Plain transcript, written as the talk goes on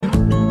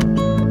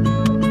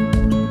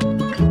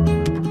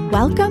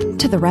Welcome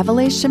to the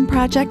Revelation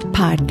Project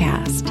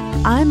podcast.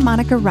 I'm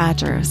Monica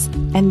Rogers,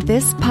 and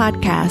this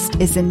podcast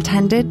is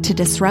intended to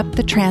disrupt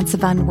the trance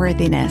of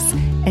unworthiness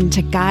and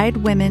to guide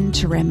women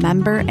to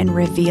remember and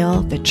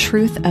reveal the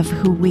truth of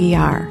who we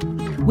are.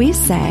 We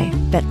say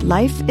that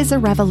life is a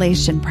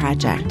revelation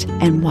project,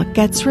 and what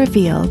gets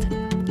revealed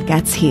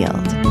gets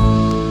healed.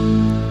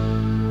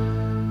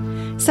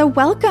 So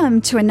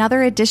welcome to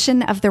another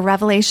edition of the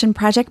Revelation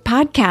Project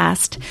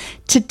podcast.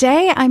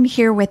 Today I'm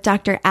here with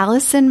Dr.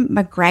 Alyson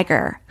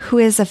McGregor, who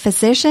is a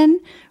physician,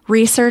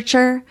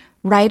 researcher,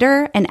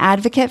 writer, and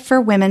advocate for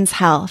women's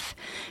health.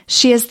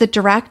 She is the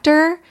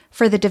director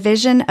for the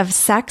Division of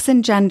Sex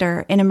and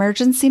Gender in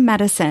Emergency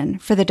Medicine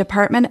for the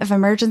Department of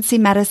Emergency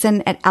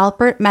Medicine at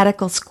Alpert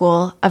Medical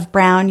School of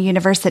Brown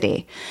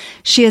University.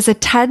 She is a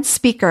TED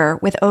speaker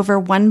with over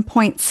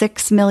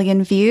 1.6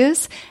 million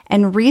views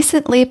and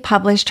recently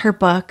published her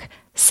book,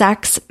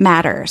 Sex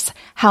Matters: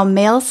 How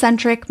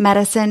Male-Centric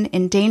Medicine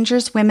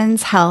Endangers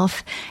Women's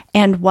Health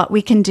and What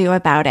We Can Do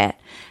About It.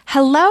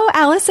 Hello,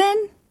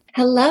 Alyson.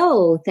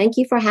 Hello. Thank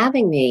you for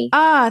having me.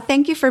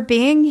 Thank you for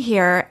being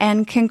here,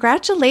 and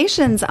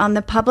congratulations on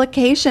the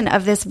publication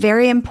of this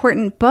very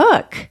important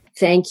book.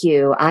 Thank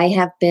you. I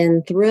have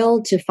been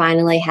thrilled to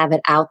finally have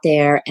it out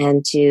there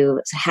and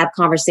to have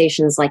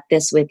conversations like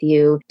this with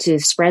you to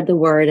spread the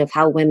word of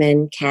how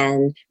women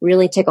can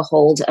really take a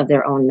hold of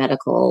their own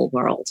medical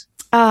world.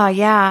 Oh,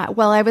 yeah.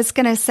 Well, I was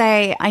going to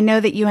say, I know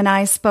that you and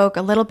I spoke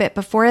a little bit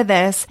before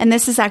this, and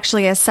this is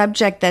actually a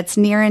subject that's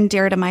near and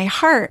dear to my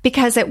heart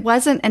because it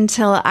wasn't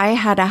until I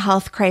had a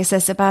health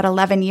crisis about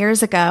 11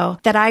 years ago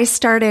that I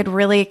started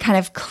really kind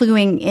of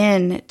cluing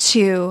in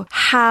to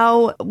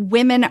how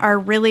women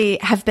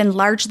have been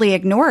largely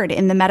ignored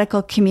in the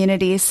medical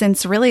community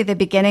since really the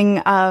beginning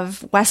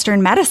of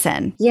Western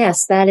medicine.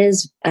 Yes, that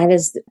is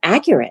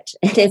accurate.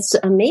 And it's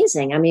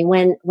amazing. I mean,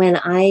 when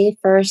I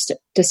first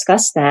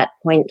discussed that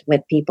point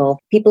with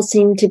people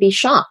seemed to be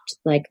shocked.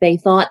 Like they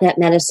thought that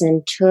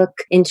medicine took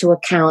into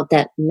account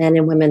that men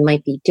and women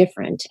might be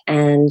different,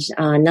 and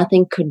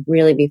nothing could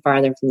really be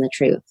farther from the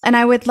truth. And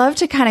I would love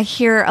to kind of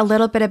hear a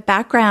little bit of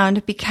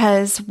background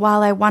because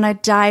while I want to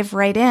dive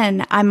right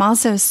in, I'm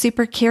also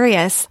super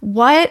curious.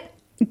 What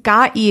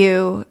got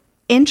you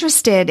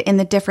interested in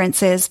the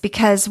differences?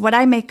 Because what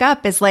I make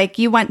up is like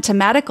you went to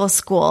medical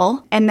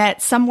school and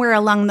that somewhere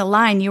along the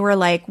line you were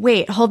like,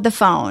 wait, hold the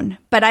phone.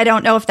 But I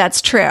don't know if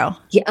that's true.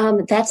 Yeah,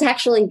 that's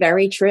actually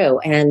very true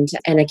and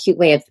a cute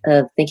way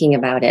of thinking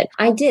about it.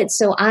 I did.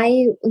 So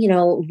I,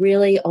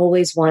 really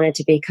always wanted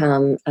to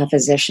become a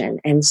physician.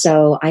 And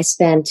so I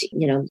spent,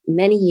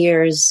 many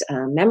years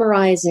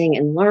memorizing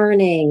and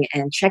learning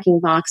and checking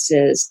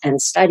boxes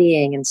and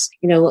studying and,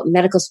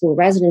 medical school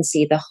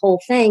residency, the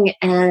whole thing.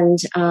 And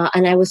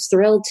I was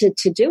thrilled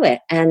to do it.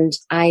 And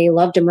I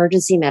loved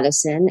emergency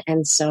medicine.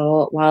 And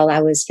so while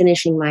I was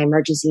finishing my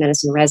emergency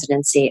medicine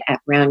residency at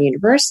Brown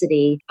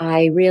University,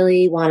 I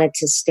really wanted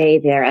to stay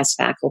there as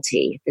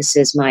faculty. This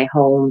is my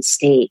home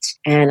state.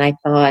 And I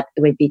thought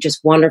it would be just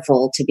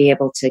wonderful to be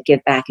able to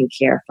give back and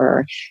care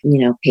for,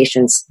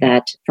 patients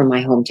from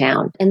my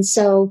hometown. And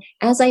so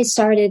as I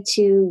started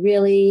to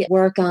really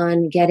work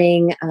on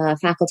getting a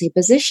faculty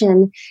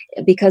position,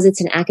 because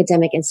it's an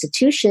academic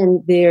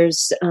institution,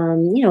 there's,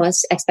 an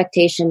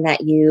expectation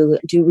that you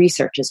do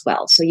research as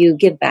well. So you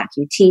give back,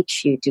 you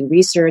teach, you do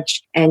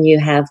research, and you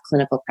have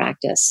clinical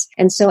practice.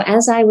 And so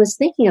as I was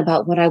thinking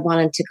about what I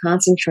wanted to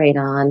concentrate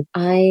on,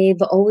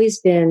 I've always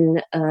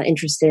been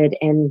interested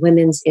in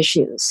women's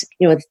issues,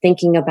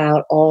 thinking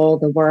about all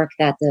the work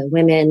that the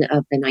women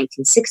of the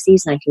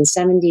 1960s,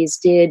 1970s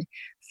did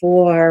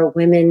for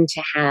women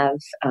to have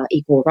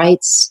equal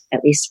rights,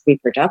 at least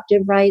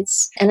reproductive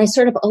rights. And I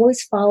sort of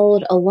always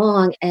followed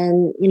along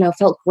and,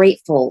 felt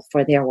grateful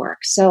for their work.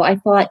 So I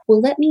thought, well,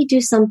 let me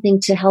do something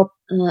to help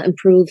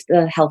improve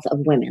the health of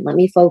women. Let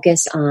me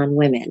focus on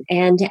women.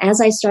 And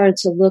as I started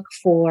to look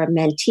for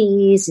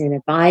mentees and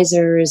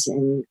advisors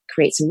and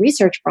create some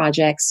research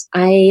projects,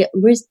 I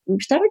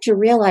started to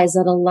realize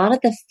that a lot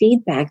of the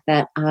feedback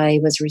that I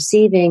was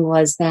receiving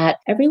was that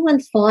everyone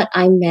thought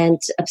I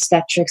meant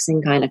obstetrics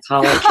and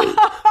gynecology.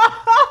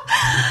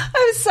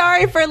 I'm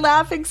sorry for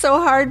laughing so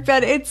hard,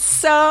 but it's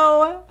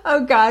so,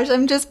 oh gosh,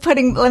 I'm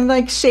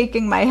like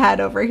shaking my head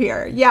over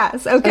here.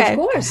 Yes. Okay. Of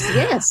course.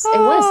 Yes,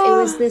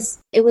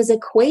 it was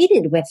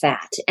equated with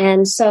that.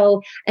 And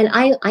so, and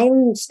I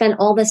spent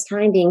all this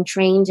time being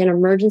trained in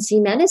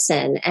emergency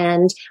medicine,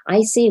 and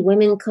I see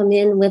women come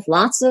in with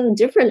lots of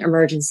different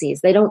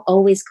emergencies. They don't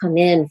always come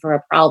in for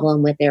a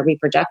problem with their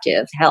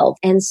reproductive health.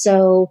 And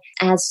so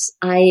as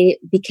I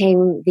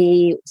became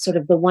the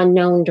one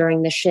known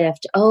during the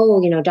shift,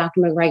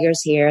 Dr.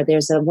 McGregor's here.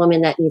 There's a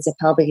woman that needs a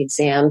pelvic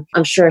exam.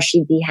 I'm sure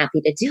she'd be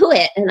happy to do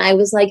it. And I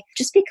was like,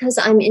 just because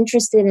I'm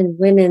interested in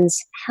women's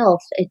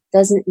health, it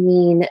doesn't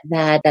mean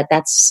that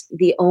that's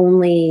the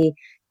only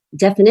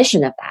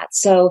definition of that.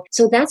 So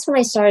that's when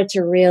I started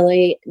to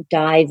really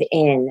dive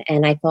in,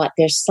 and I thought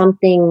there's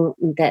something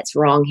that's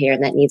wrong here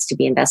that needs to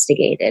be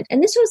investigated.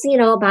 And this was,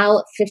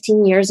 about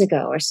 15 years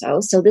ago or so.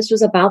 So this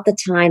was about the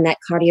time that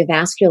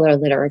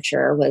cardiovascular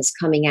literature was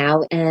coming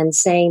out and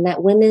saying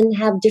that women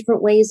have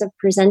different ways of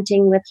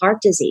presenting with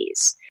heart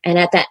disease. And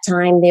at that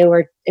time,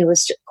 it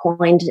was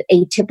coined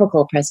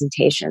atypical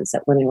presentations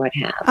that women would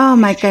have. Oh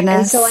my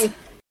goodness.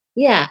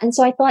 And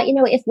so I thought,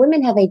 if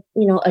women have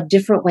a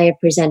different way of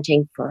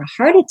presenting for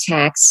heart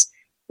attacks,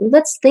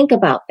 let's think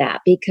about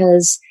that,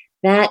 because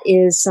that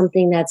is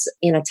something that's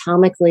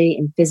anatomically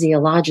and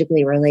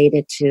physiologically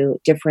related to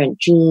different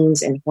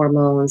genes and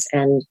hormones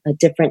and a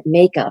different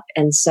makeup.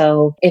 And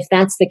so if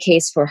that's the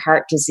case for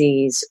heart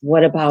disease,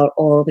 what about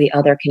all the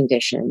other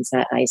conditions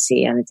that I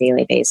see on a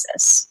daily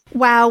basis?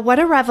 Wow, what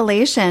a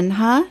revelation,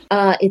 huh?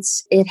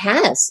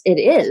 It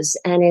is.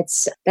 And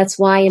that's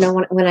why,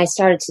 when I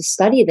started to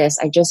study this,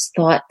 I just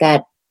thought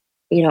that,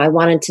 I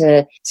wanted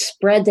to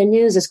spread the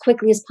news as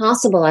quickly as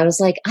possible. I was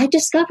like, I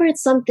discovered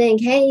something.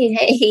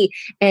 Hey.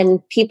 And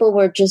people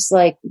were just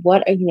like,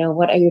 what are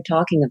you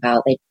talking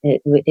about?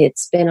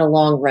 It's been a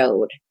long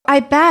road. I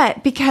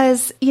bet,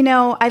 because,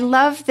 I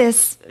love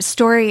this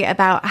story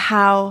about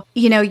how,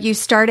 you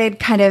started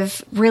kind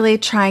of really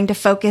trying to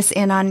focus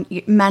in on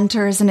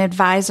mentors and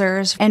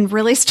advisors and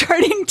really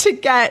starting to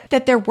get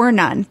that there were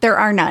none. There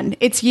are none.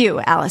 It's you,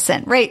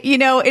 Alyson, right?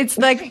 It's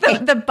like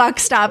the buck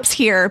stops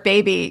here,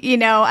 baby.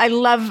 I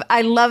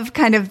love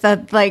kind of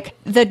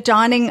the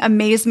dawning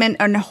amazement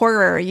and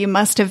horror you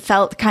must have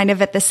felt kind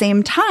of at the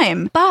same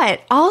time.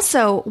 But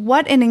also,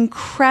 what an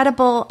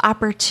incredible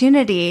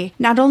opportunity,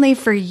 not only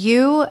for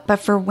you, but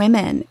for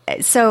women.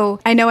 So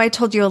I know I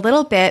told you a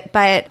little bit,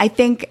 but I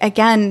think,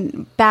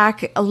 again,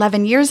 back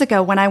 11 years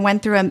ago when I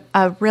went through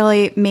a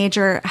really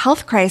major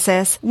health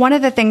crisis, one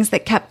of the things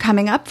that kept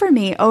coming up for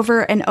me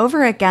over and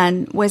over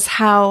again was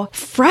how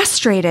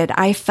frustrated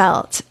I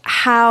felt,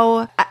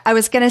 how I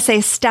was going to say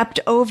stepped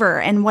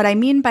over. And what I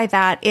mean by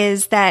that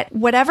is that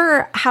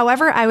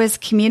however I was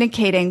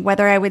communicating,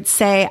 whether I would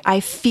say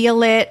I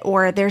feel it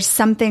or there's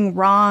something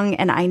wrong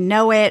and I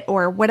know it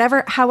or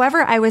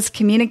however I was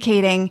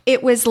communicating,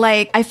 it was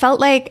like, I felt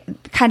like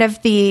kind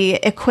of the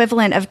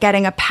equivalent of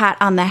getting a pat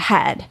on the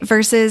head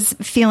versus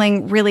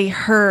feeling really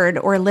heard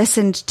or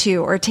listened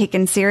to or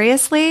taken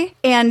seriously.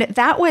 And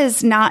that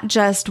was not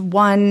just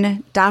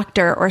one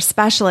doctor or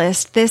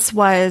specialist. This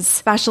was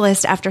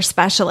specialist after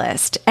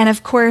specialist. And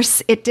of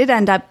course, it did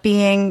end up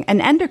being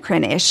an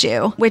endocrine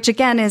issue, which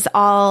again is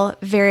all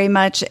very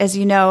much, as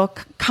you know,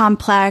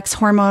 complex,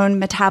 hormone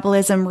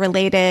metabolism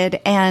related,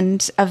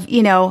 and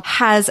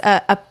has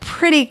a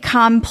pretty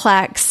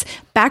complex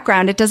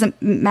background. It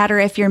doesn't matter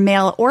if you're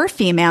male or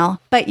female,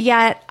 but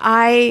yet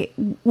I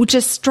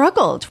just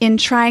struggled in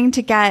trying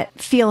to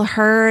feel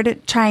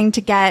heard, trying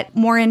to get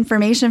more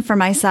information for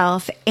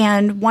myself.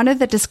 And one of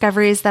the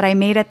discoveries that I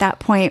made at that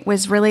point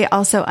was really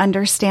also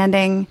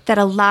understanding that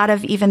a lot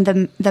of even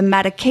the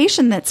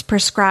medication that's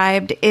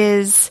prescribed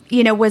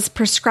was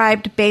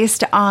prescribed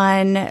based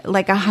on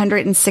like a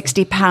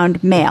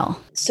 160-pound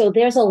male. So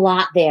there's a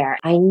lot there.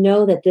 I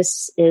know that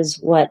this is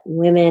what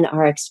women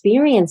are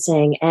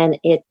experiencing, and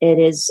it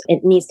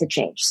needs to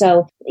change.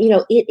 So,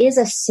 it is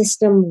a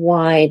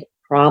system-wide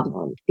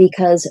problem,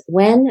 because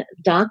when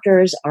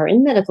doctors are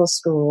in medical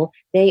school,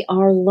 they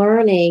are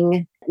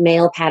learning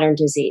male pattern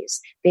disease.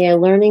 They are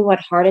learning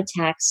what heart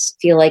attacks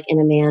feel like in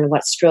a man,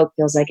 what stroke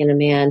feels like in a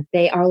man.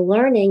 They are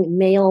learning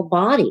male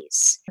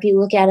bodies. If you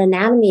look at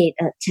anatomy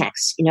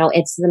texts,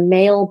 it's the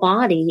male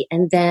body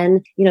and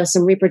then,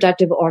 some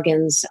reproductive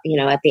organs,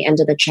 at the end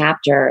of the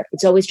chapter.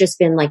 It's always just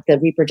been like the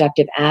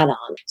reproductive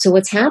add-on. So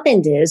what's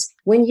happened is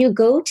when you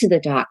go to the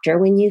doctor,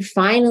 when you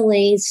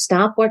finally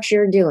stop what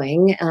you're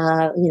doing,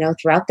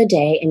 throughout the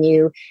day and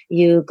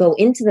you go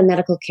into the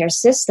medical care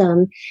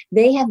system,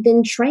 they have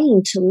been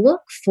trained to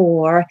look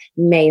for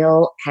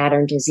male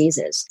pattern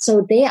diseases.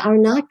 So they are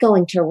not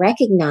going to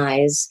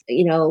recognize,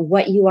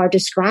 what you are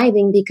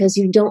describing because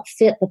you don't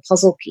fit the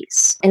puzzle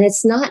piece. And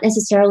it's not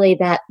necessarily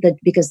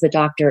because the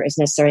doctor is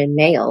necessarily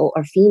male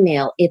or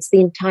female. It's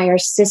the entire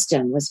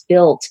system was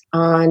built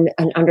on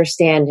an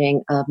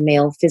understanding of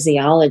male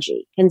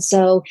physiology. And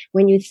so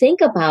when you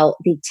think about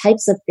the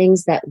types of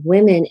things that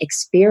women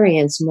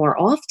experience more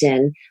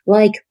often,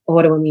 like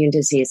autoimmune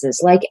diseases,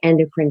 like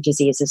endocrine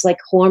diseases, like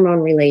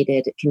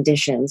hormone-related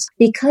conditions,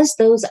 because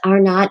those are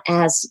not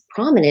as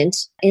prominent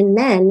in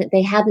men,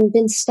 they haven't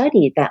been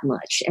studied that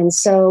much. And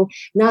so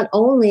not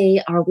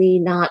only are we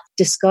not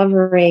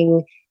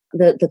discovering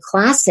the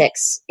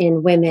classics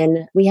in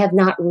women, we have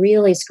not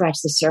really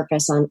scratched the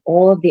surface on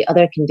all of the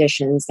other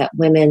conditions that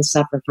women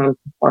suffer from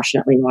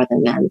proportionately more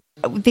than men.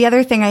 The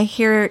other thing I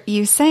hear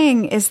you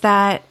saying is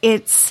that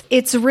it's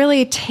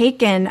really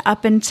taken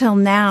up until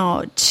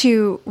now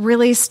to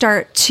really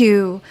start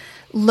to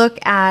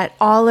look at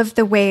all of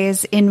the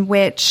ways in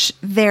which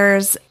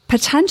there's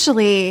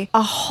potentially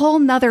a whole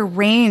nother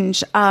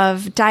range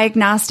of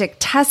diagnostic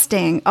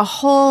testing, a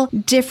whole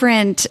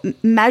different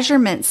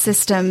measurement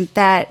system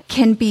that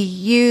can be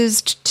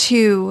used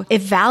to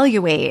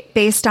evaluate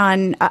based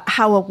on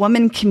how a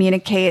woman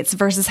communicates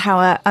versus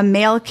how a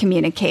male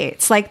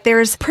communicates. Like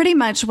there's pretty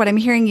much what I'm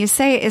hearing you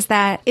say is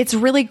that it's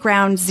really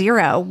ground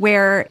zero,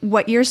 where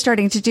what you're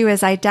starting to do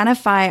is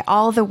identify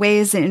all the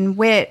ways in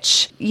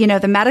which,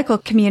 the medical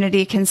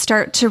community can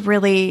start to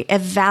really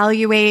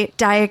evaluate,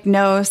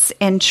 diagnose,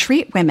 and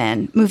treat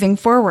women moving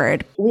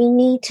forward. We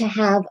need to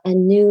have a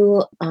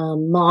new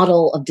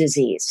model of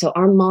disease. So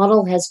our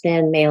model has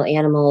been male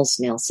animals,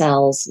 male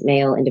cells,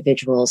 male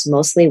individuals,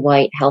 mostly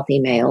white,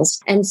 healthy males.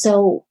 And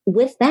so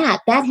with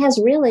that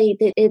has really,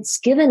 it's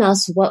given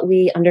us what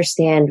we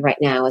understand right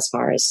now as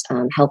far as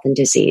health and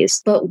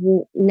disease. But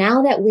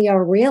now that we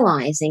are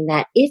realizing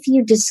that if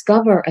you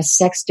discover a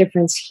sex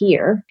difference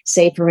here,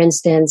 say for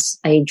instance,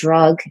 a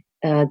drug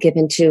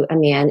given to a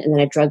man and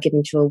then a drug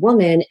given to a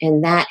woman,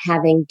 and that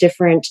having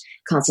different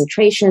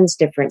concentrations,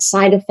 different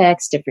side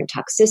effects, different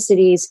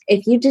toxicities.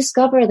 If you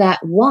discover that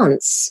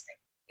once,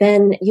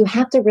 then you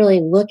have to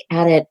really look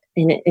at it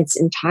in its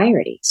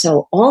entirety.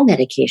 So all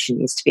medication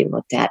needs to be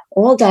looked at.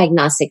 All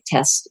diagnostic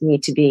tests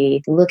need to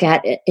be looked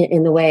at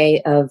in the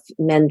way of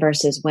men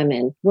versus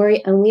women.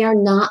 And we are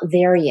not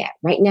there yet.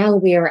 Right now,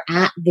 we are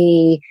at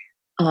the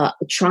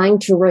trying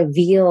to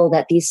reveal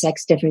that these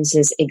sex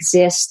differences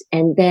exist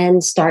and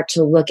then start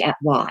to look at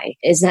why.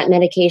 Is that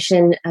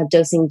medication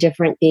dosing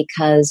different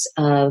because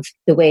of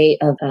the way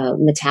of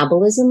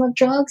metabolism of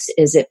drugs?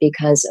 Is it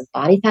because of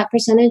body fat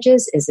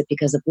percentages? Is it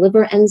because of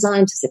liver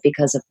enzymes? Is it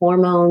because of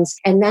hormones?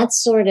 And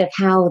that's sort of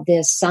how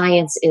this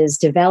science is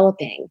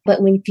developing. But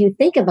if you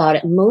think about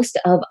it, most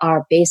of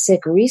our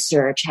basic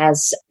research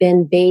has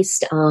been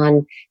based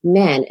on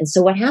men. And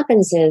so what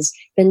happens is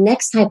the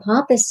next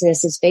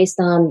hypothesis is based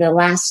on the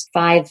last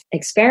 5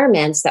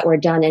 experiments that were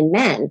done in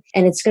men.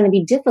 And it's going to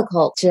be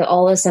difficult to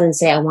all of a sudden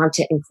say, I want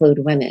to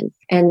include women.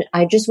 And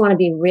I just want to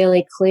be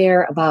really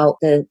clear about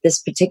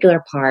this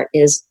particular part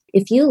is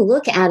if you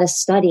look at a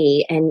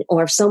study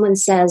or if someone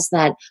says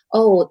that,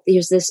 oh,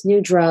 there's this new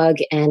drug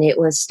and it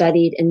was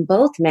studied in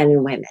both men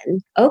and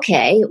women.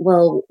 Okay,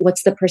 well,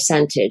 what's the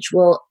percentage?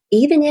 Well,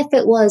 even if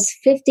it was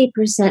 50%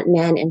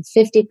 men and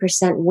 50%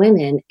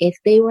 women, if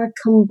they were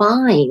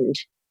combined,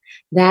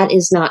 that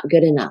is not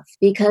good enough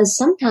because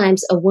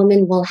sometimes a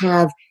woman will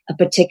have a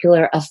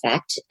particular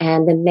effect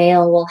and the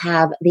male will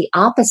have the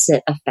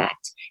opposite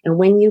effect. And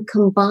when you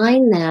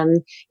combine them,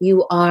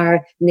 you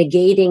are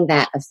negating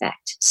that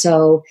effect.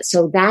 So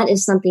that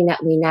is something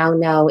that we now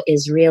know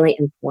is really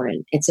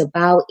important. It's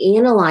about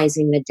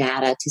analyzing the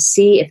data to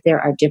see if there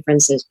are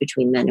differences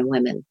between men and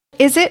women.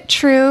 Is it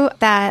true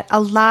that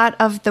a lot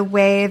of the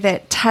way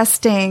that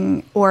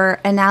testing or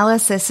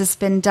analysis has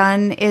been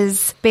done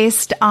is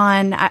based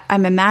on,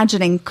 I'm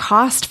imagining,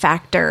 cost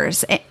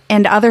factors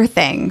and other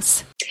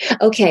things?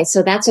 Okay,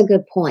 so that's a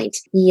good point.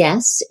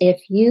 Yes,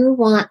 if you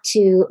want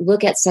to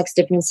look at sex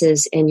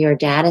differences in your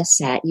data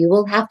set, you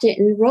will have to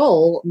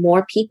enroll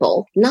more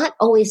people, not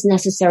always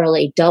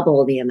necessarily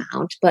double the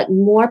amount, but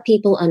more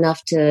people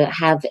enough to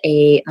have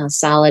a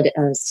solid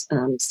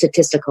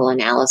statistical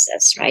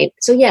analysis, right?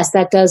 So yes,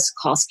 that does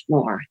cost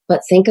more,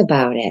 but think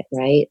about it,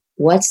 right?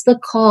 What's the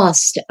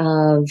cost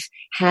of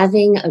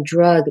having a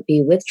drug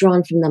be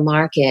withdrawn from the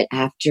market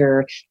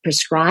after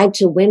prescribed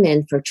to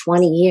women for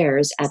 20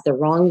 years at the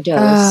wrong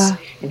dose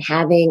and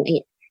having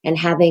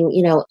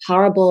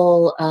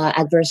horrible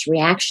adverse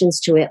reactions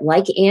to it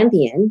like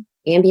Ambien?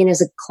 Ambien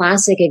is a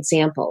classic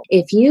example.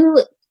 If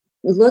you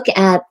look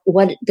at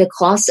what the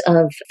cost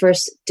of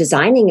first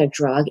designing a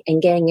drug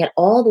and getting it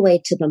all the way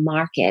to the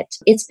market,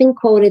 it's been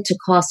quoted to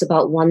cost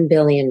about $1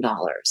 billion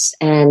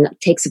and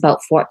takes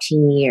about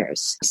 14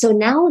 years. So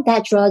now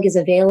that drug is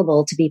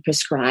available to be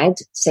prescribed,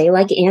 say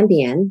like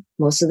Ambien.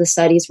 Most of the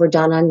studies were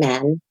done on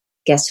men.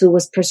 Guess who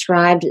was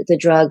prescribed the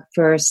drug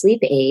for sleep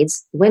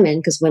aids? Women,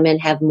 because women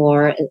have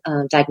more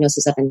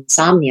diagnosis of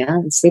insomnia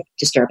and sleep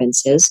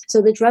disturbances.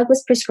 So the drug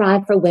was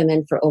prescribed for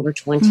women for over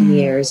 20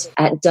 years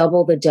at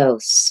double the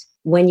dose.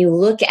 When you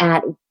look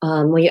at,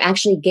 when you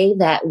actually gave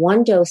that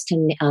one dose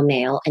to a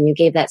male and you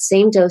gave that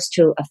same dose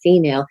to a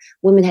female,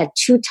 women had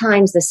 2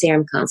 times the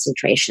serum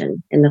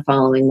concentration in the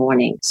following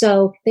morning.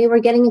 So they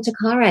were getting into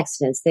car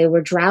accidents. They were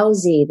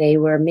drowsy. They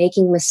were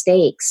making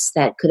mistakes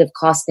that could have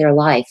cost their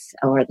life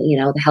or,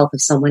 the health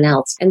of someone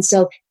else. And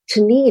so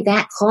to me,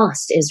 that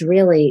cost is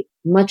really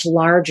much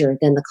larger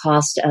than the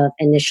cost of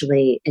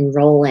initially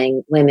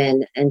enrolling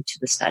women into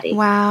the study.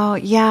 Wow.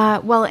 Yeah.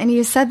 Well, and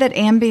you said that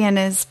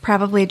Ambien is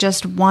probably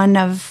just one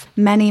of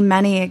many,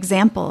 many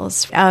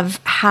examples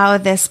of how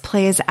this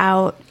plays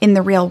out in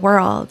the real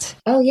world.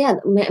 Oh, yeah.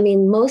 I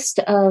mean, most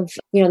of,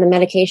 the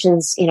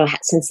medications,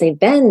 since they've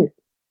been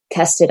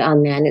tested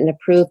on men and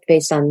approved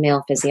based on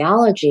male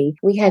physiology,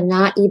 we have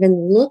not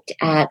even looked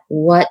at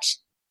what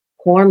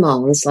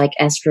hormones like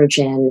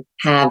estrogen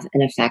have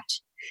an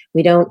effect.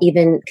 We don't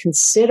even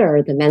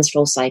consider the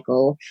menstrual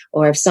cycle,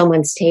 or if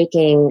someone's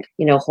taking,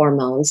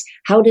 hormones,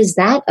 how does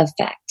that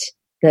affect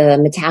the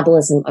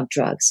metabolism of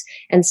drugs.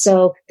 And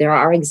so there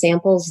are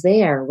examples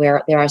there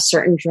where there are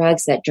certain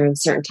drugs that during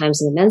certain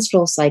times in the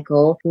menstrual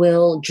cycle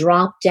will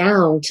drop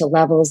down to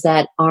levels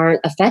that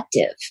aren't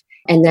effective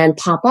and then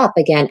pop up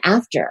again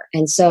after.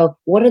 And so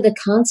what are the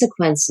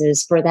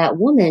consequences for that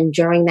woman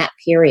during that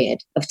period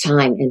of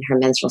time in her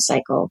menstrual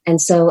cycle?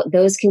 And so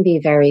those can be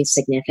very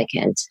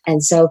significant.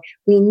 And so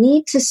we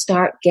need to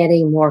start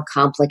getting more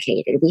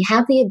complicated. We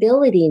have the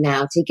ability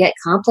now to get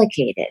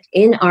complicated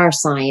in our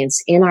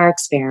science, in our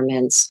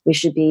experiments. We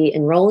should be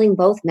enrolling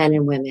both men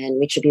and women.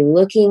 We should be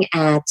looking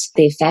at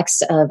the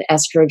effects of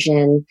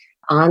estrogen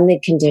on the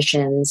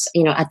conditions,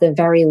 at the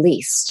very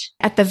least.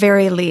 At the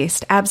very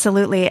least,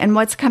 absolutely. And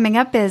what's coming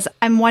up is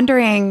I'm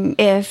wondering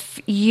if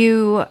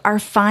you are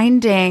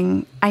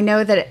finding, I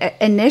know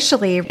that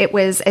initially it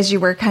was as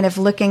you were kind of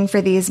looking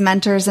for these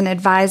mentors and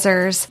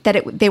advisors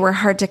that they were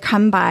hard to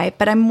come by.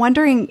 But I'm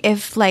wondering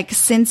if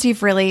since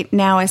you've really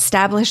now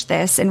established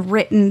this and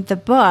written the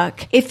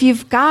book, if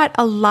you've got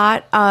a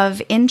lot of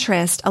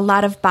interest, a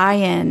lot of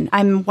buy-in,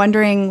 I'm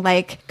wondering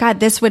God,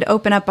 this would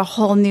open up a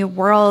whole new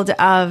world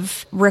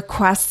of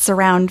requests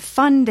around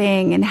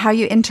funding and how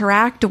you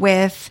interact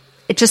with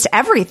just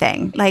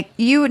everything.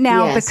 You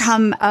now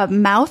become a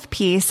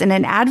mouthpiece and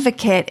an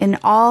advocate in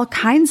all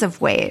kinds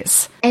of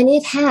ways. And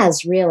it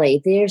has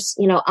really. There's,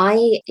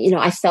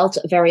 I felt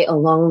very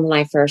alone when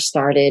I first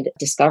started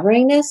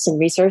discovering this and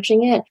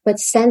researching it. But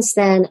since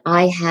then,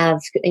 I have,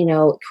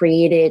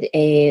 created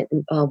a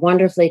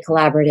wonderfully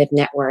collaborative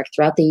network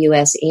throughout the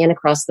U.S. and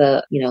across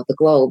the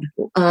globe,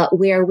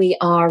 where we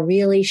are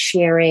really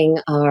sharing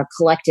our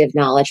collective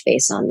knowledge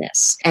base on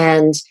this.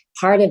 And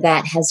part of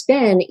that has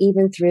been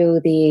even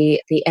through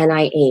the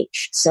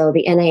NIH. So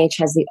the NIH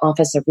has the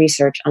Office of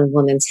Research on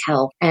Women's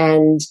Health.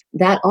 And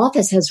that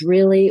office has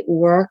really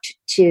worked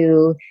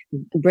to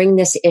bring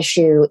this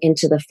issue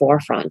into the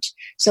forefront.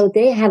 So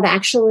they have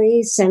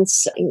actually,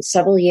 since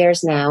several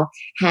years now,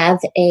 have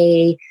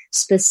a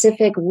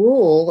specific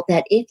rule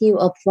that if you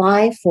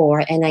apply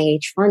for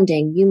NIH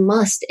funding, you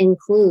must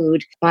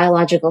include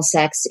biological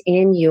sex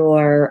in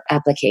your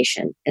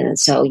application. And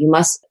so you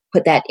must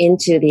put that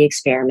into the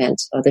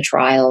experiment or the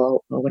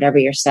trial or whatever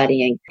you're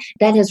studying.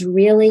 That has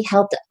really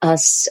helped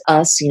us,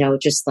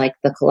 just like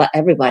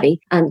everybody,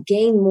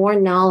 gain more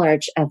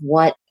knowledge of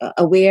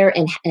where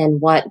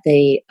and what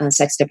the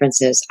sex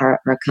differences are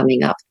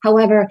coming up.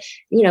 However,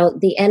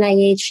 the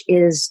NIH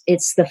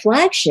it's the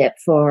flagship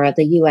for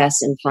the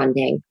U.S. in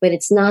funding, but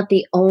it's not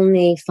the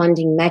only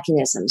funding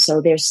mechanism. So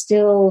there's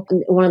still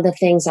one of the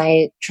things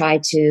I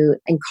try to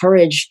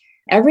encourage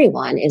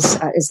everyone is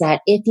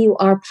that if you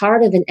are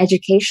part of an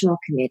educational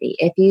committee,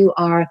 if you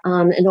are,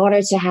 in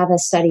order to have a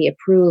study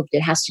approved, it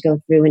has to go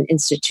through an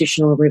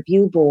institutional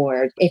review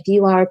board. If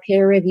you are a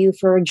peer review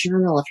for a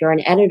journal, if you're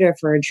an editor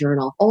for a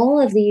journal, all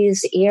of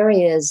these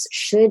areas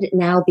should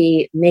now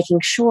be making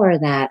sure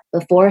that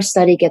before a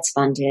study gets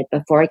funded,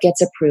 before it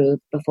gets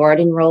approved, before it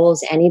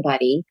enrolls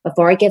anybody,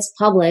 before it gets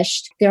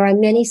published, there are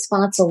many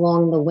spots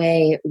along the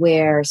way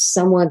where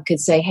someone could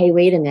say, hey,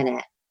 wait a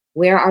minute.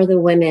 Where are the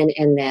women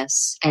in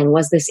this? And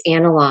was this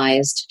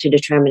analyzed to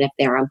determine if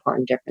there are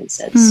important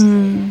differences?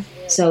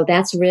 So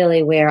that's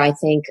really where I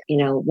think,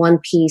 one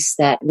piece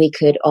that we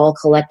could all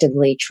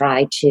collectively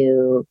try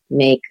to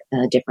make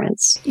a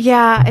difference.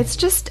 Yeah, it's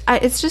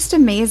just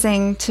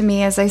amazing to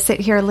me as I sit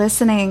here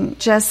listening,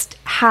 just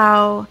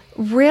how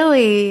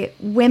really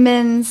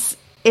women's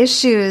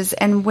issues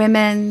and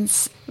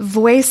women's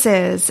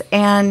voices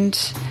and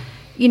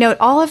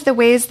all of the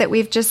ways that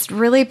we've just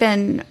really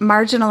been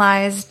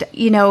marginalized,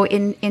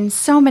 in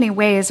so many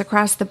ways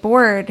across the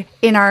board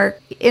in our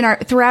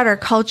throughout our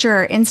culture,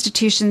 our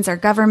institutions, our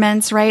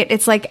governments, right?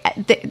 It's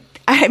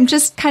I'm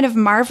just kind of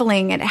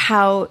marveling at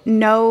how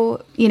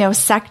no,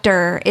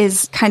 sector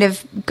is kind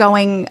of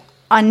going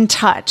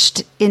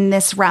untouched in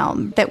this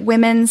realm, that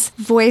women's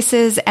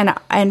voices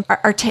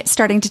are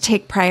starting to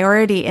take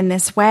priority in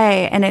this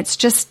way. And it's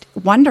just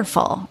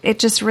wonderful. It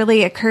just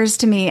really occurs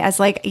to me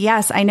as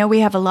yes, I know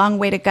we have a long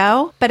way to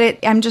go, but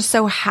I'm just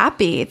so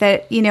happy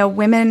that,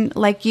 women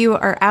like you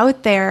are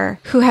out there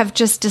who have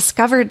just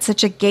discovered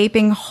such a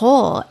gaping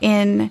hole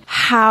in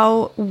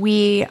how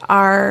we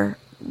are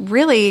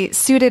really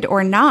suited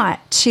or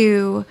not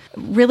to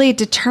really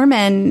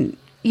determine,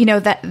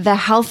 the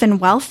health and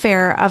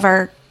welfare of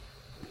our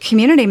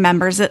community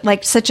members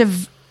at such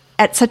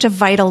a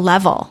vital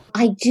level.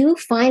 I do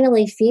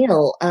finally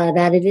feel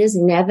that it is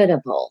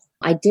inevitable.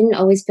 I didn't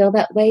always feel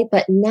that way,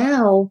 but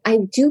now I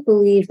do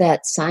believe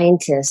that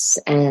scientists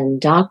and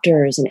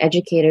doctors and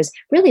educators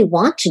really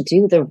want to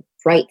do the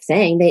right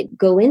thing. They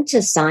go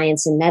into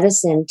science and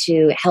medicine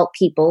to help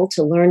people,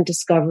 to learn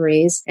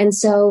discoveries. And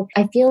so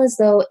I feel as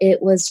though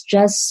it was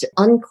just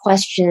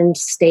unquestioned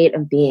state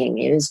of being.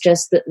 It was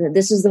just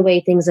this is the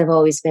way things have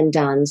always been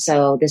done.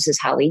 So this is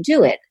how we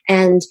do it.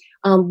 And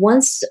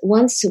once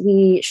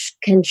we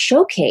can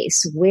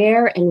showcase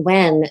where and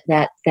when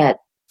that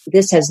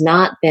this has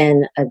not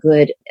been a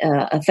good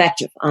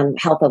effect on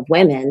health of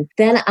women,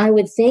 then I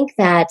would think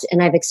that,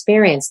 and I've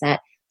experienced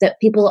that, that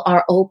people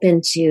are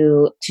open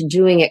to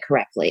doing it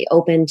correctly,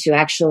 open to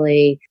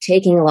actually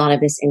taking a lot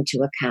of this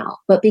into account.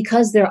 But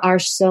because there are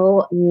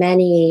so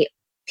many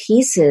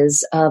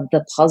pieces of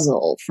the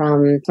puzzle,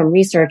 from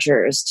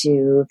researchers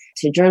to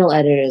journal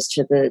editors,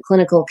 to the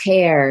clinical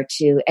care,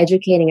 to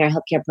educating our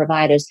healthcare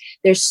providers,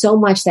 there's so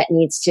much that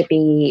needs to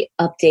be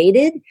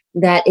updated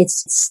that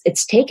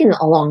it's taken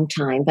a long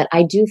time. But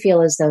I do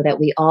feel as though that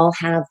we all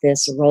have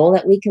this role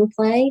that we can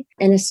play.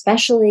 And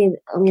especially,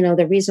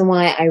 the reason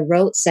why I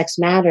wrote Sex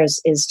Matters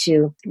is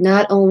to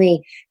not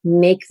only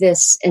make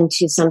this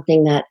into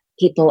something that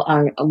people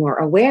are more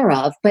aware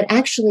of, but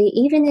actually,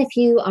 even if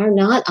you are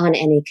not on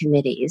any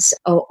committees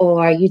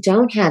or you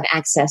don't have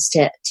access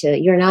to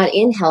you're not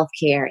in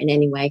healthcare in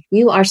any way,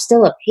 you are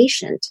still a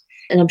patient.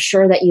 And I'm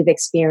sure that you've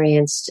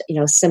experienced,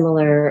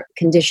 similar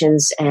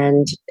conditions,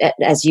 and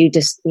as you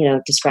just,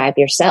 describe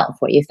yourself,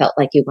 what you felt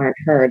like you weren't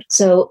heard.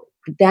 So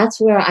that's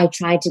where I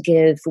try to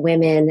give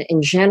women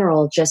in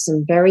general just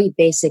some very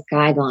basic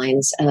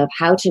guidelines of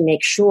how to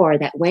make sure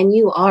that when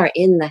you are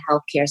in the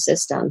healthcare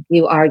system,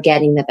 you are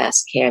getting the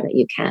best care that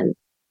you can,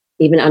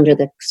 even under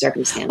the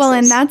circumstances. Well,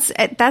 and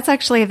that's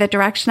actually the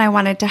direction I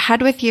wanted to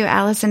head with you,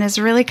 Alyson, is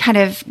really kind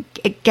of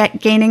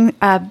gaining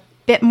a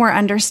bit more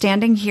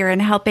understanding here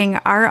and helping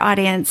our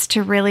audience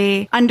to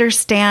really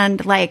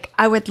understand,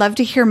 I would love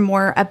to hear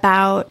more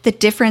about the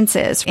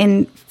differences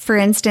for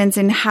instance,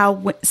 in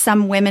how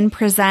some women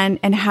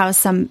present and how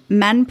some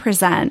men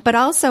present, but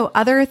also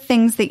other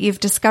things that you've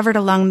discovered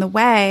along the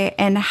way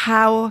and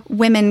how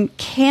women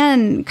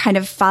can kind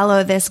of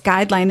follow this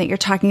guideline that you're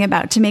talking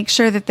about to make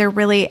sure that they're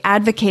really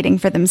advocating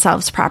for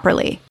themselves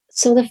properly.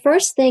 So the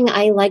first thing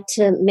I like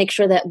to make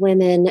sure that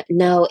women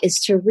know is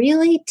to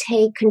really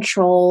take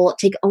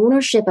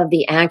ownership of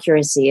the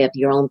accuracy of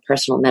your own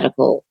personal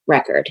medical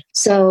record.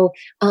 So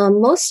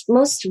most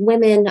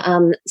women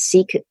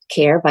seek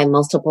care by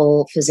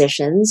multiple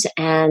physicians,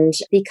 and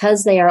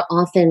because they are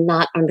often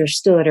not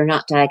understood or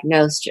not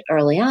diagnosed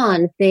early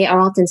on, they are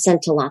often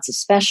sent to lots of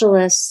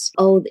specialists.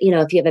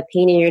 If you have a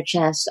pain in your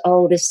chest,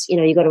 this,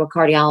 you go to a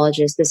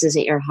cardiologist, this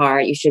isn't your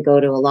heart, you should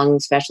go to a lung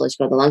specialist,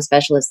 go to the lung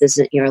specialist, this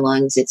isn't your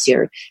lungs, it's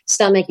your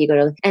stomach,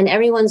 and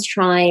everyone's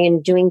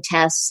trying, doing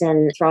tests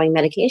and throwing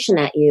medication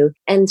at you.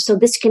 And so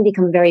this can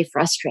become very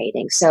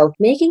frustrating. So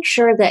making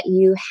sure that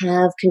you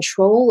have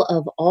control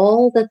of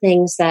all the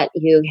things that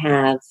you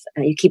have,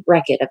 you keep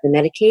record of the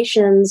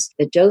medications,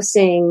 the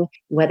dosing,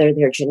 whether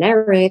they're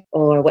generic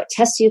or what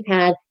tests you've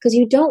had, because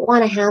you don't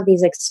want to have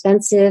these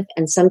expensive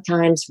and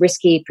sometimes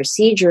risky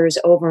procedures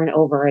over and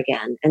over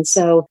again. And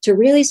so to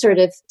really sort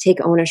of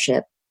take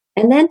ownership.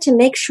 And then to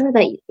make sure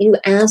that you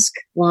ask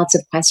lots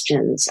of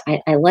questions.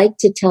 I like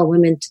to tell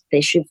women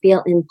they should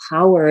feel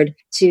empowered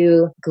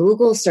to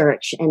Google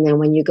search. And then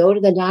when you go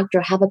to the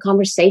doctor, have a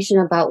conversation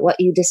about what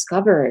you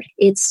discovered.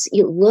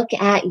 You look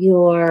at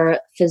your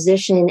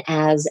physician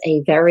as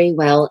a very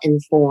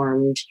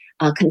well-informed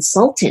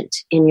consultant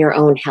in your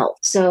own health.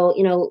 So,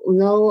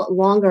 no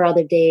longer are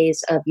the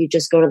days of you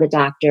just go to the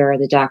doctor, or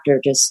the doctor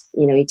just,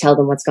 you tell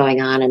them what's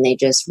going on and they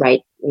just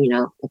write,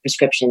 a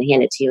prescription,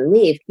 hand it to you and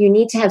leave. You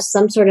need to have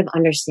some sort of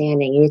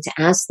understanding. You need to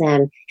ask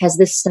them, has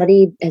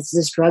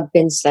this drug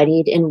been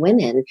studied in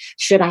women?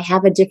 Should I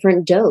have a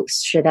different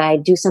dose? Should I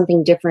do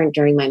something different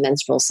during my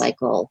menstrual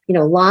cycle?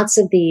 Lots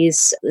of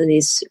these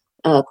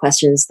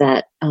questions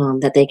that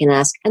they can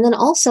ask. And then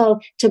also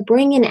to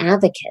bring an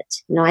advocate.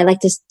 I like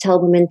to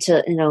tell women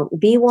to,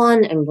 be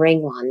one and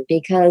bring one,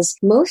 because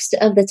most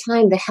of the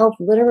time the health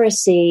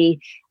literacy,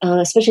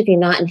 especially if you're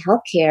not in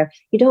healthcare,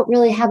 you don't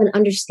really have an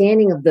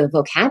understanding of the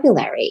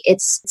vocabulary.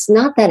 It's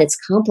not that it's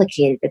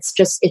complicated. It's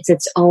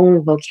its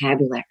own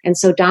vocabulary. And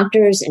so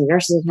doctors and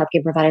nurses and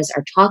healthcare providers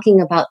are talking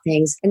about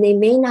things, and they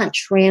may not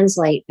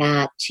translate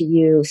that to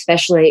you,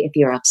 especially if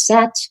you're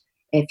upset,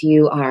 if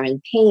you are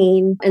in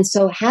pain. And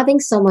so having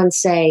someone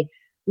say,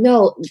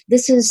 no,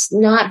 this is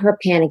not her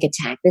panic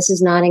attack. This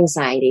is not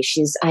anxiety.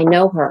 I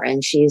know her,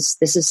 and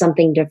this is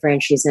something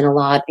different. She's in a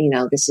lot,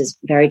 this is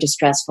very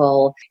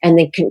distressful, and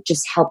they can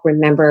just help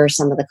remember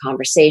some of the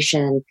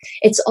conversation.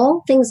 It's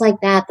all things like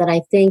that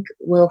I think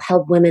will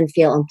help women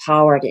feel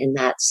empowered in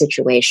that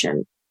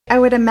situation. I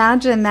would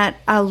imagine that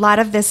a lot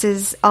of this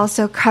is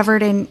also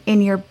covered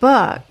in your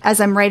book. As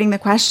I'm writing the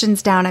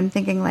questions down, I'm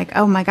thinking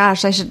oh my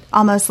gosh, I should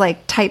almost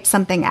type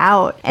something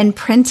out and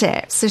print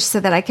it so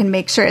that I can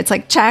make sure it's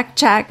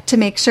check to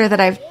make sure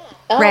that I've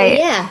right.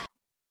 Yeah.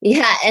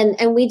 Yeah.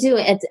 And we do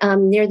it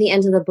near the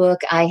end of the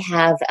book. I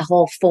have a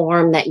whole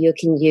form that you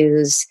can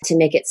use to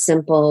make it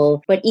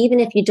simple. But even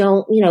if you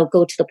don't,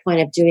 go to the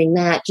point of doing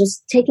that,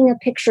 just taking a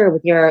picture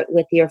with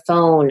your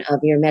phone of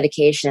your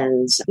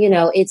medications,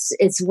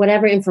 it's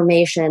whatever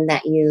information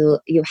that you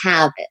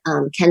have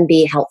can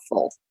be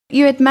helpful.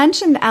 You had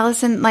mentioned,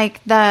 Alyson,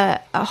 the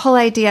whole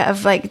idea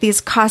of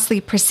these costly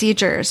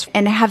procedures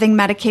and having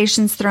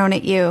medications thrown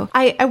at you.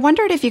 I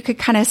wondered if you could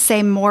kind of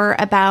say more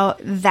about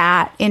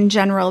that in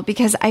general,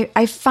 because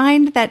I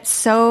find that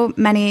so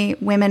many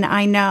women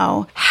I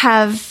know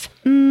have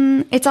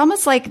It's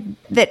almost like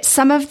that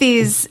some of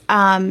these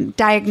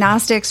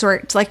diagnostics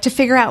or like to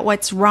figure out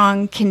what's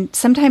wrong can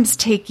sometimes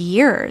take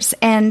years.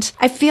 And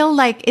I feel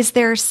like, is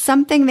there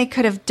something they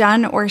could have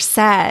done or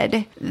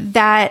said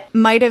that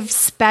might have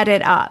sped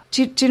it up?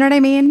 Do you know what I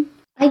mean?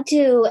 I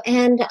do.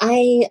 And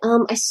I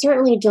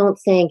certainly don't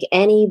think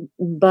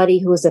anybody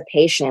who is a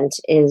patient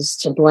is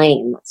to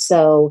blame.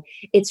 So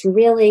it's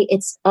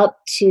up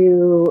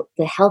to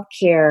the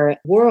healthcare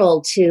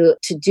world to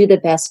do the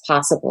best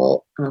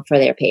possible for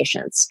their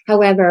patients.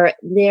 However,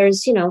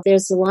 there's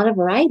a lot of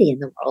variety in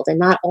the world, and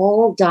not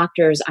all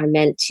doctors are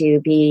meant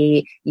to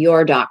be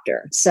your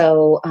doctor.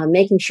 So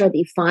making sure that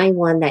you find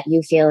one that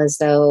you feel as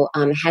though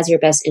has your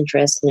best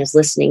interest and is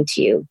listening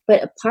to you.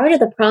 But a part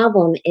of the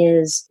problem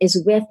is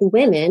with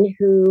women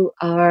who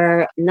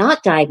are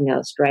not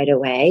diagnosed right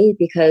away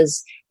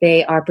because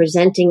they are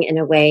presenting in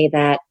a way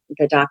that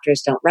the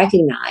doctors don't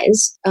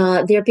recognize.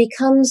 There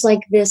becomes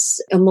like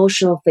this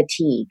emotional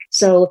fatigue.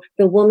 So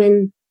the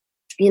woman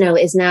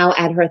is now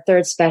at her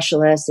third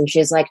specialist, and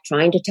she's like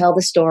trying to tell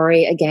the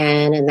story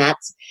again. And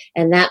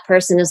that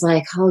person is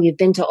like, oh, you've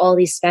been to all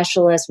these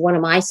specialists. What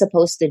am I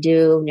supposed to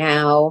do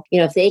now?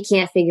 If they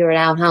can't figure it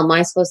out, how am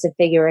I supposed to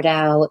figure it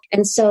out?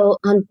 And so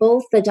on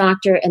both the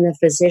doctor and the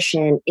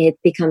physician, it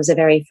becomes a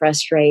very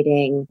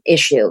frustrating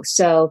issue.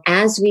 So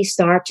as we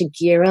start to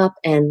gear up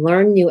and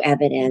learn new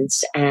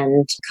evidence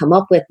and come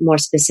up with more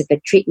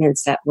specific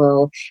treatments that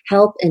will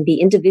help and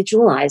be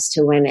individualized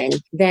to women,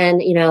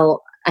 then,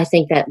 I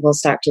think that we'll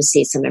start to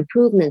see some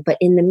improvement. But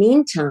in the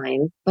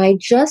meantime, by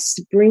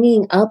just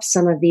bringing up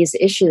some of these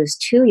issues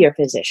to your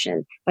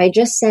physician, by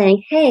just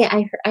saying, hey,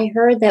 I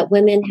heard that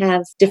women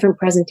have different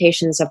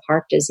presentations of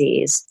heart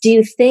disease. Do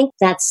you think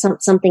that's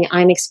something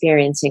I'm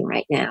experiencing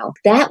right now?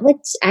 That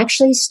would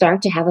actually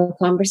start to have a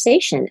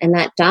conversation. And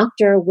that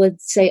doctor would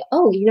say,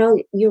 oh,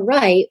 you're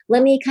right.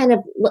 Let me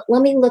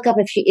look up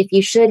if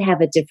you should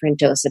have a different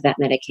dose of that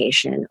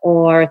medication.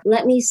 Or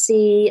let me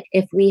see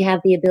if we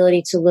have the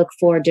ability to look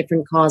for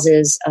different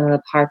causes of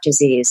heart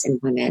disease in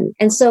women.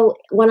 And so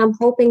what I'm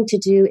hoping to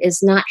do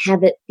is not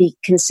have it be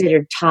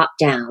considered top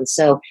down.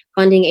 So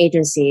funding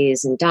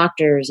agencies and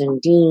doctors and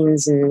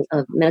deans and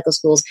medical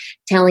schools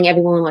telling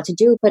everyone what to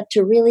do, but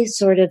to really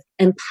sort of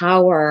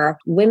empower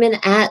women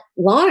at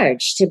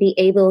large to be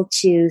able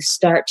to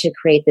start to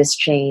create this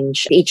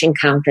change each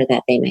encounter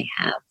that they may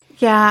have.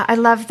 Yeah, I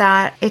love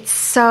that. It's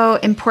so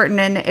important.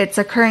 And it's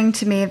occurring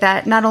to me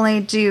that not only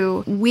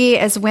do we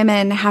as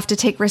women have to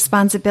take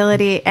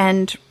responsibility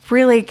and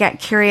really get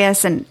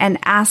curious and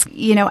ask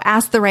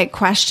the right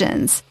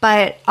questions,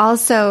 but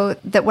also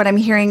that what I'm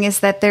hearing is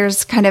that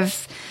there's kind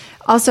of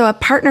also a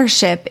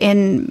partnership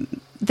in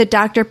the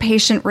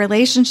doctor-patient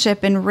relationship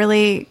and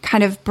really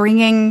kind of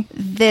bringing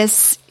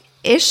this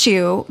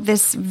issue,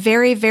 this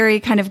very, very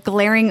kind of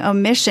glaring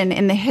omission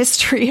in the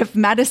history of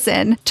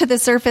medicine to the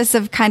surface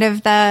of kind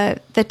of the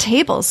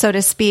table, so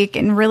to speak,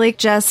 and really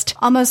just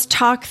almost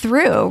talk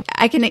through.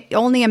 I can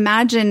only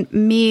imagine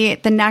me,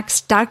 the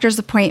next doctor's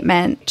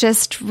appointment,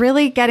 just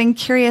really getting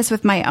curious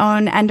with my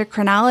own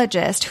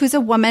endocrinologist, who's a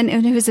woman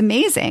and who's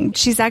amazing.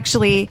 She's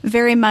actually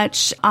very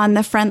much on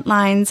the front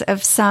lines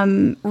of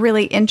some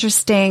really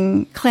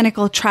interesting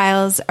clinical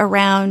trials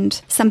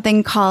around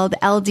something called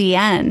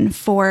LDN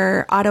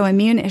for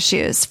autoimmune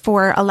issues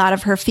for a lot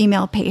of her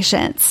female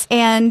patients.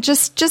 And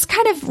just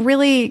kind of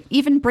really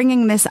even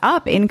bringing this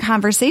up in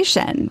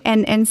conversation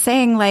and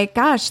saying like,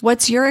 gosh,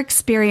 what's your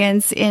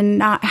experience in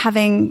not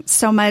having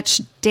so much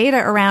data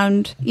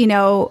around,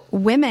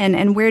 women,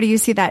 and where do you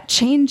see that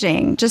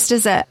changing just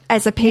as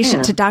a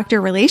patient to doctor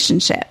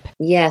relationship?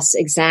 Yes,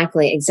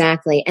 exactly.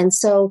 And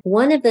so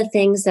one of the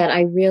things that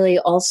I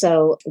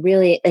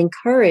really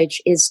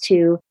encourage is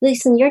to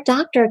listen. Your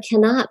doctor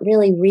cannot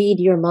really read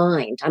your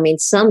mind. I mean,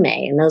 some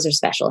may, and those are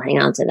special,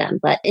 hang on to them.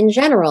 But in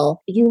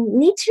general, you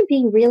need to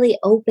be really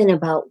open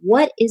about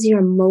what is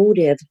your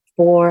motive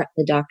for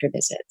the doctor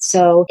visit.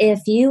 So if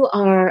you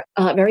are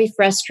very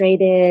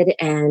frustrated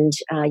and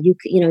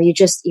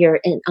you're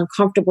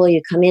uncomfortable,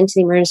 you come into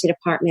the emergency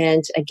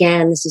department.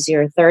 Again, this is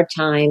your third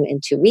time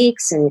in 2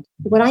 weeks. And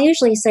what I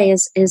usually say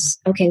is,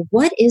 okay,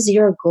 what is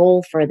your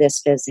goal for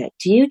this visit?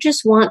 Do you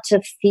just want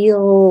to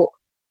feel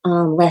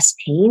less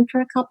pain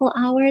for a couple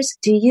hours?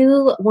 Are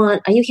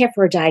you here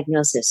for a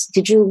diagnosis?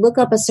 Did you look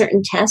up a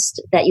certain test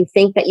that you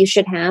think that you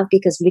should have?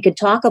 Because we could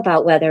talk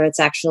about whether it's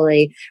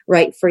actually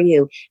right for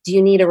you. Do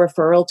you need a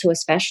referral to a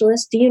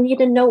specialist? Do you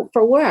need a note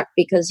for work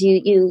because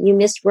you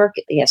missed work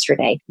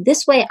yesterday?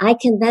 This way I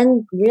can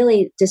then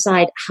really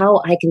decide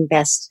how I can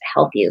best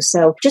help you.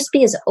 So just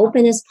be as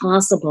open as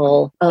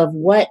possible of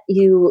what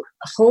you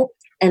hope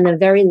and the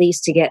very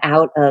least to get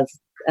out of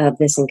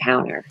this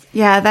encounter.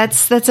 Yeah,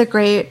 that's a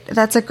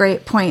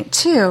great point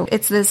too.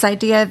 It's this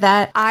idea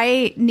that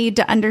I need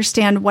to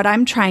understand what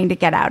I'm trying to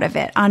get out of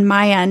it on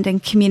my end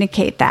and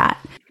communicate that.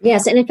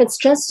 Yes. And if it's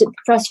just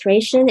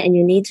frustration and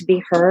you need to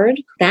be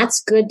heard,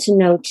 that's good to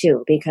know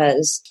too,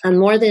 because on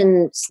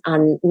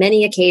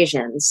many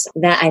occasions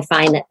that I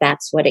find that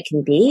that's what it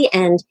can be.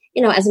 And,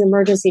 as an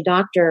emergency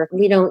doctor,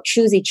 we don't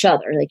choose each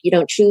other. Like you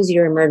don't choose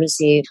your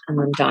emergency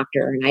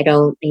doctor. And I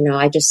don't,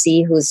 I just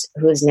see who's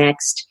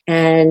next.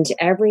 And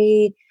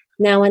every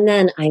now and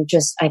then I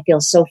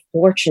feel so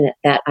fortunate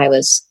that I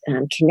was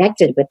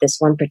connected with this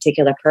one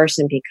particular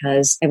person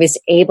because I was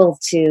able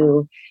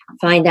to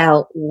find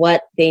out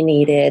what they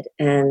needed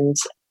and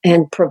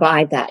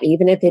provide that,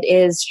 even if it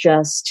is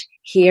just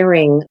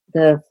hearing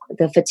the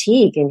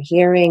fatigue and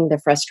hearing the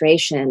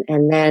frustration.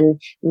 And then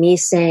me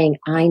saying,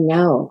 I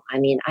know,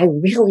 I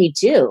really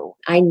do.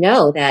 I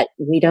know that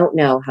we don't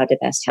know how to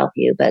best help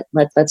you, but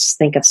let's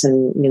think of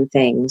some new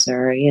things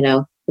or,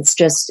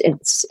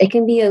 it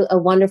can be a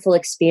wonderful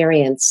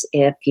experience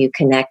if you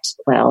connect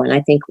well. And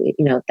I think,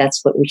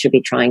 that's what we should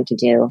be trying to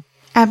do.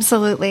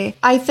 Absolutely.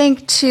 I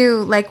think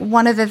too, like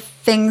one of the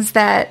things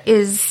that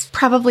is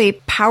probably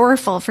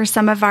powerful for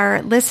some of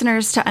our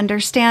listeners to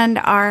understand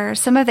are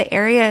some of the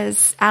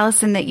areas,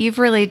 Alyson, that you've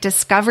really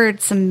discovered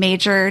some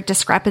major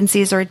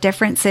discrepancies or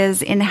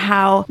differences in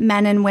how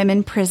men and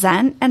women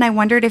present. And I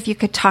wondered if you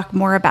could talk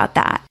more about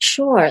that.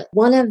 Sure.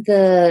 One of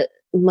the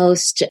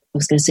most, I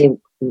was going to say,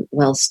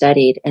 well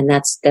studied. And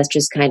that's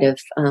just kind of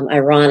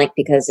ironic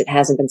because it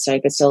hasn't been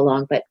studied for so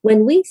long. But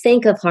when we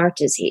think of heart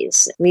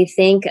disease, we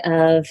think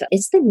of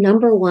it's the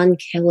number one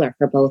killer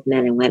for both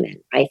men and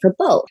women, right? For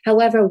both.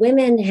 However,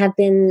 women have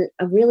been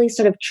really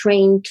sort of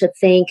trained to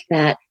think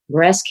that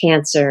breast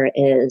cancer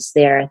is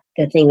the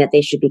thing that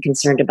they should be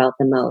concerned about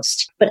the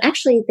most. But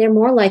actually, they're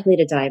more likely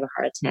to die of a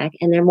heart attack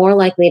and they're more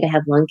likely to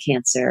have lung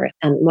cancer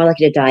and more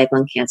likely to die of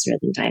lung cancer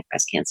than die of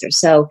breast cancer.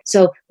 So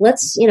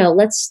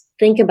let's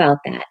think about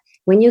that.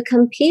 When you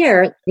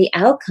compare the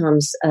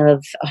outcomes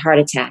of heart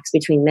attacks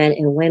between men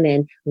and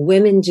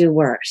women do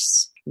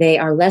worse. They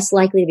are less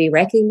likely to be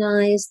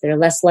recognized. They're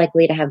less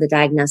likely to have the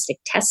diagnostic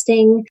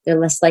testing. They're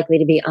less likely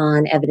to be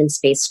on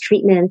evidence-based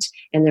treatment,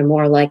 and they're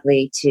more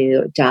likely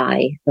to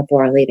die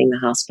before leaving the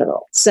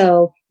hospital.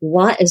 So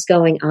what is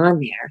going on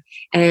there?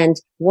 And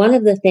one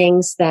of the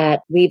things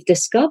that we've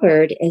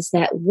discovered is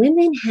that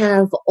women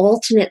have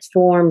alternate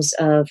forms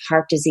of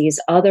heart disease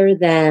other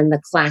than the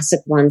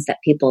classic ones that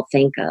people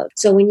think of.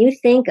 So when you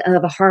think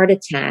of a heart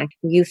attack,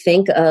 you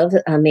think of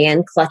a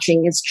man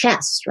clutching his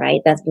chest,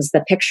 right? That was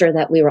the picture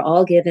that we were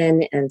all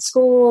given in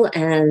school,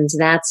 and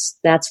that's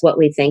what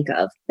we think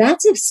of.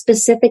 That's a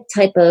specific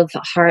type of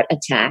heart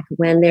attack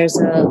when there's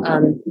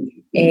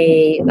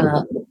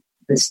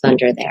there's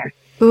thunder there.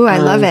 Ooh, I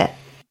love it.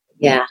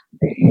 Yeah.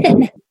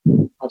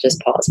 I'll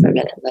just pause for a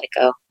minute and let it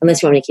go.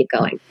 Unless you want me to keep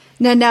going.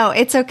 No,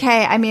 it's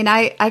okay.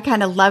 I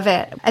kind of love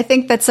it. I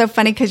think that's so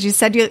funny because you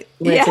said you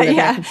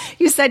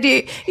said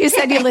you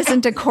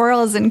listened to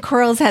corals and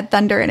corals had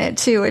thunder in it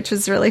too, which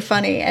was really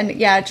funny. And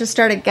it just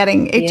started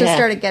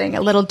getting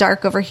a little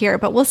dark over here,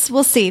 but we'll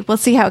see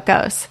how it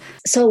goes.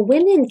 So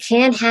women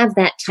can have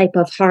that type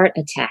of heart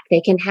attack.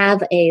 They can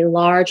have a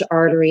large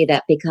artery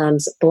that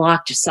becomes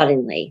blocked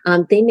suddenly.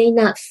 They may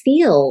not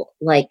feel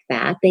like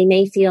that. They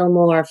may feel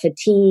more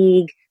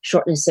fatigue,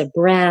 shortness of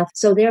breath.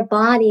 So their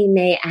body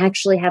may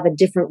actually have a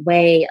different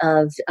way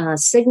of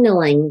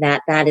signaling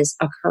that is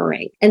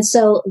occurring. And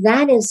so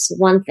that is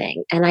one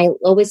thing. And I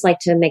always like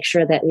to make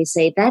sure that we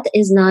say that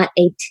is not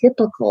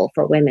atypical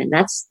for women.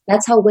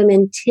 That's how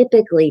women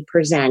typically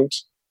present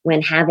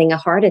when having a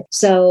heart attack.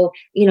 So,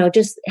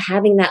 just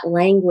having that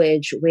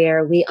language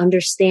where we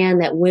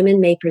understand that women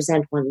may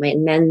present one way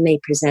and men may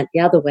present the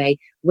other way.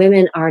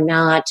 Women are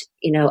not,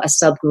 a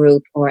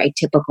subgroup or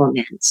atypical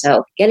men.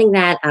 So getting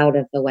that out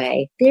of the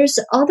way. There's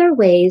other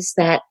ways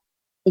that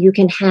you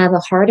can have a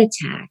heart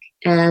attack.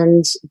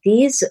 And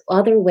these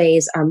other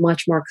ways are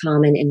much more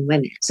common in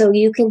women. So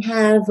you can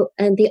have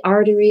the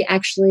artery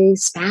actually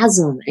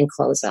spasm and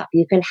close up.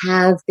 You can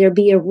have there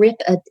be a rip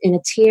in a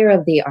tear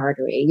of the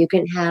artery. You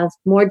can have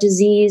more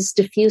disease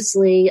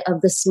diffusely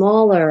of the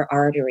smaller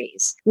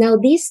arteries. Now,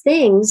 these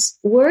things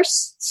were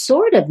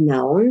sort of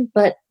known,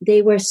 but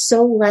they were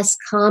so less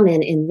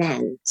common in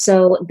men.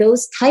 So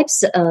those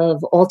types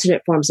of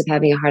alternate forms of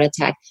having a heart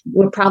attack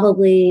were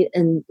probably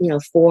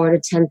 4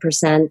 to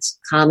 10%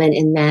 common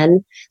in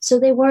men. So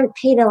they weren't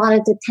paid a lot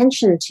of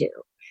attention to.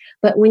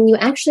 But when you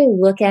actually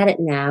look at it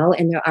now,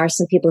 and there are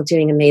some people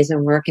doing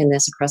amazing work in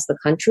this across the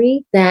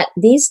country, that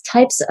these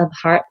types of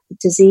heart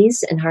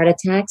disease and heart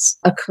attacks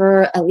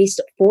occur at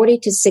least 40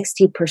 to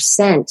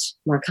 60%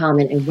 more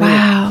common in women.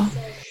 Wow.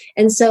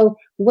 And so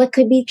what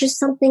could be just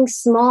something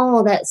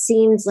small that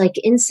seems like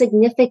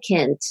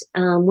insignificant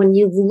when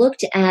you've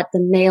looked at the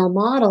male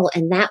model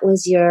and that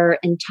was your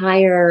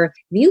entire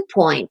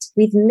viewpoint,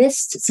 we've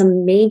missed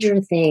some major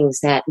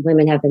things that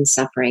women have been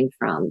suffering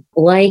from,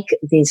 like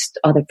these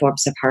other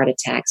forms of heart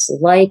attacks,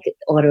 like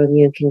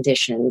autoimmune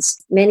conditions,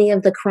 many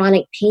of the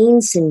chronic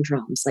pain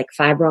syndromes like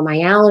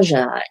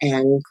fibromyalgia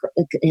and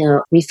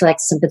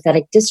reflex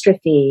sympathetic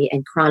dystrophy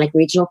and chronic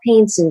regional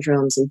pain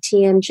syndromes and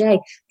TMJ.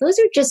 Those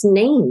are just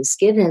names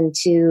given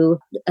to to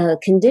a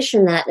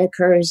condition that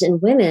occurs in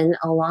women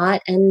a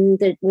lot, and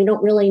that we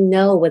don't really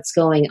know what's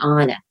going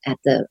on at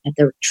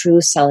the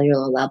true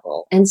cellular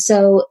level. And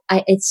so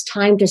it's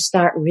time to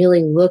start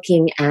really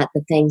looking at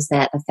the things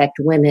that affect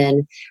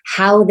women,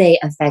 how they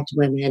affect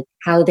women,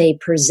 how they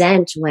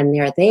present when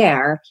they're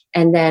there,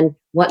 and then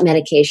what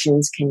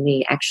medications can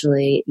we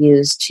actually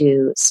use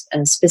to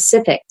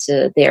specific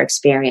to their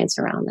experience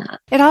around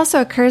that. It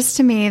also occurs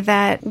to me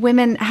that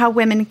how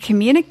women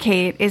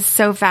communicate is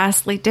so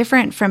vastly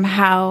different from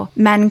how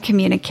men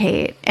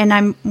communicate.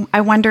 And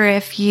I wonder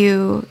if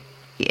you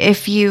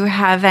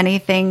have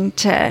anything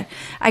to,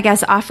 I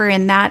guess, offer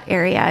in that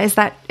area. Is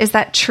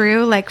that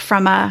true? Like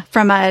from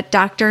a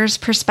doctor's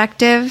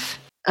perspective?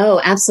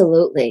 Oh,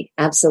 absolutely.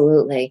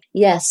 Absolutely.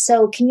 Yes.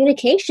 So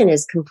communication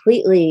is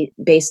completely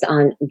based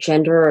on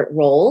gender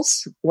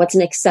roles. What's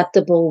an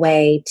acceptable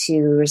way to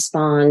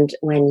respond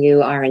when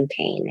you are in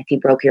pain? If you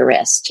broke your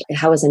wrist,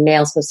 how is a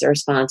male supposed to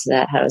respond to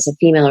that? How does a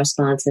female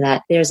respond to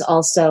that? There's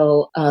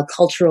also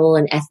cultural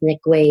and ethnic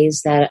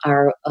ways that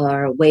are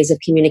ways of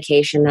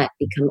communication that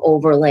become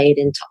overlaid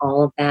into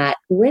all of that.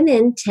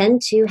 Women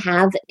tend to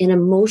have an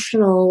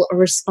emotional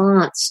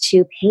response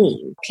to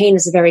pain. Pain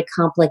is a very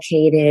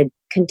complicated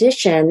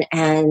condition,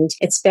 and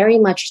it's very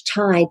much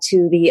tied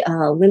to the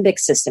limbic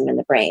system in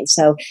the brain.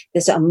 So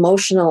this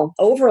emotional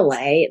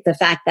overlay, the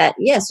fact that,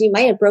 yes, you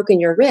might have broken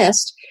your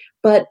wrist,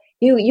 but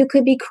you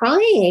could be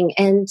crying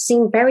and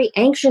seem very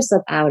anxious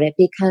about it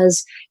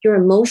because you're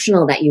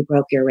emotional that you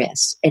broke your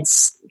wrist.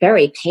 It's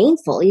very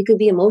painful. You could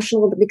be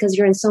emotional because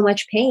you're in so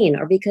much pain,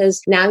 or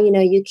because now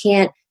you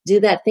can't do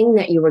that thing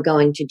that you were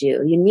going to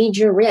do. You need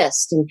your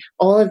wrist, and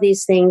all of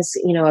these things,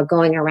 are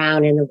going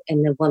around in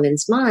the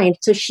woman's mind.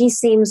 So she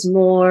seems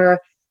more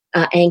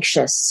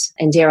anxious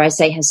and, dare I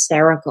say,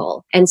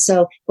 hysterical. And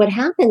so what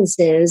happens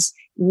is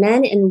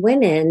men and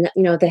women,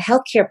 the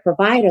healthcare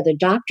provider, the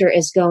doctor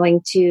is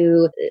going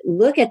to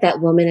look at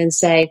that woman and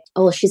say,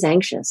 oh, she's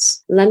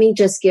anxious. Let me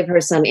just give her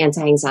some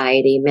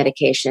anti-anxiety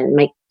medication,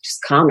 might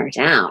just calm her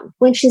down.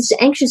 When she's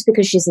anxious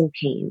because she's in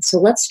pain. So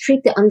let's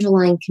treat the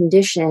underlying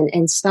condition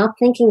and stop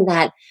thinking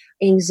that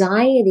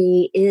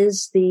anxiety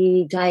is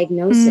the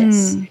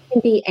diagnosis. You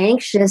can be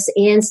anxious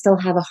and still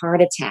have a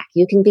heart attack.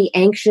 You can be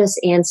anxious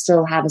and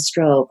still have a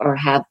stroke or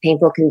have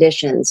painful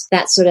conditions,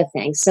 that sort of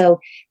thing. So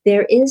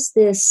there is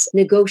this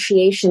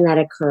negotiation that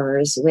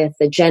occurs with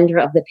the gender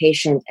of the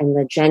patient and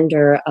the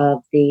gender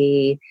of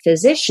the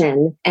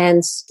physician.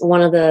 And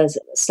one of the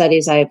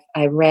studies I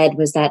read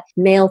was that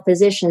male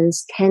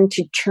physicians tend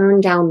to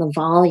turn down the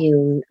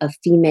volume of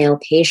female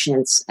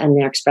patients and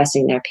they're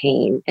expressing their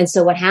pain. And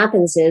so what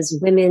happens is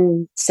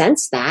women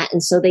sense that,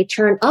 and so they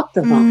turn up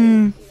the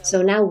volume.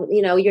 So now,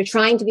 you're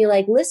trying to be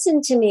like,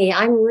 listen to me,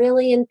 I'm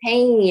really in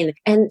pain.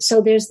 And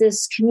so there's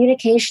this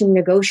communication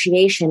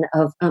negotiation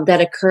of that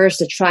occurs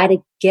to try to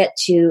get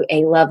to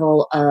a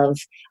level of,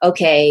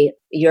 okay,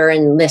 you're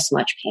in this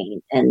much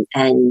pain.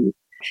 And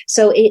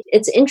so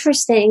it's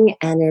interesting,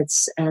 and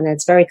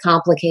it's very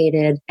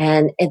complicated.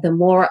 And the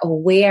more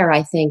aware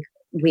I think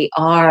we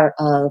are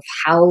of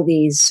how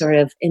these sort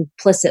of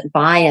implicit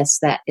bias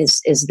that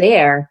is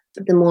there,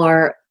 the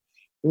more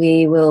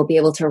we will be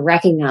able to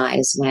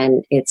recognize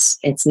when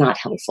it's not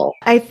helpful.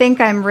 I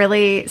think I'm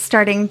really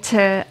starting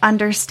to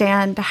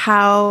understand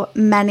how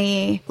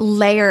many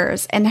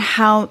layers and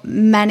how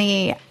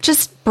many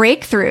just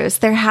breakthroughs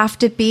there have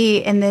to be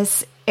in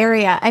this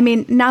area. I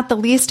mean, not the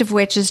least of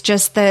which is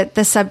just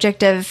the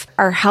subject of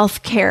our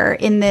healthcare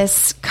in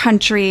this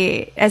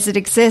country as it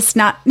exists,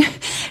 not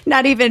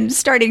even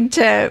starting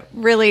to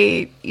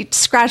really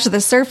scratch the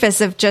surface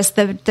of just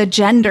the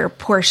gender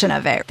portion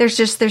of it.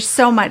 There's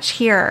so much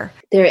here.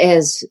 There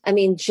is. I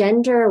mean,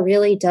 gender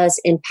really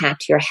does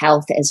impact your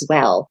health as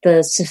well.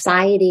 The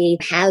society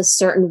has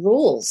certain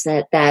rules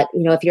that,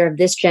 if you're of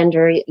this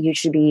gender, you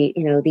should be,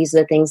 these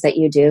are the things that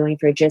you do. And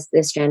if you're just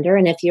this gender,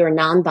 and if you're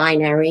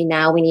non-binary,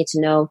 now we need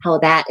to know how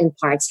that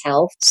imparts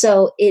health.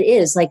 So it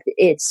is like,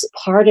 it's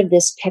part of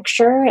this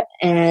picture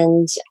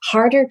and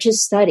harder to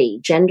study.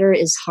 Gender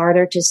is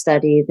harder to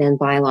study than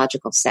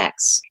biological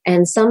sex.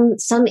 And some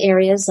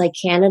areas like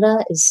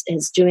Canada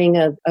is doing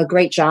a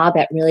great job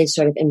at really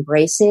sort of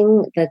embracing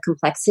the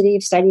complexity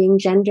of studying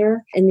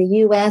gender. In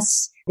the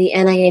US, the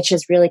NIH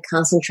has really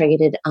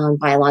concentrated on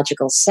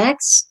biological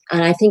sex.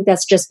 And I think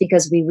that's just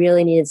because we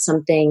really needed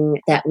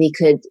something that we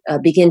could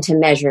begin to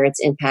measure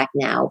its impact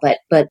now.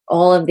 But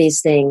all of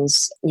these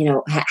things,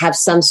 have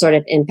some sort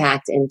of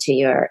impact into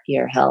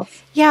your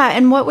health. Yeah.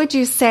 And what would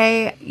you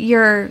say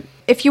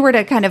if you were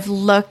to kind of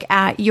look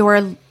at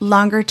your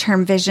longer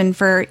term vision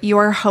for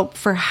your hope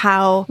for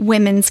how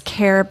women's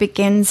care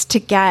begins to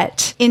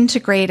get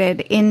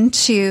integrated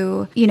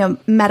into,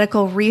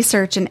 medical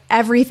research and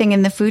everything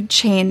in the food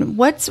chain,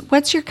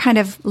 what's your kind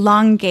of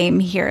long game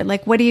here?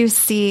 Like, what do you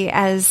see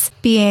as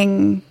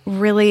being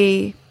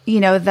really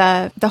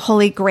the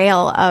holy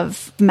grail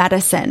of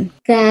medicine?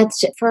 That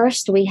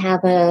first, we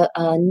have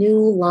a new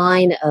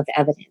line of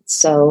evidence.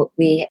 So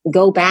we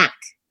go back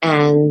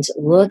and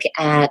look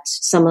at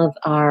some of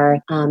our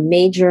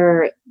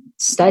major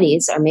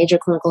studies, our major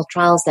clinical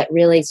trials that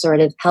really sort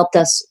of helped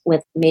us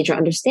with major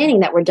understanding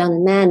that were done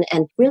in men,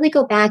 and really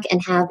go back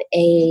and have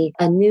a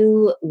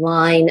new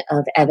line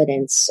of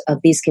evidence of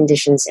these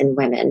conditions in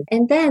women.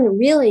 And then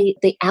really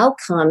the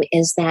outcome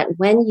is that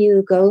when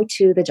you go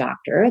to the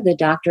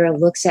doctor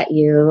looks at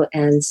you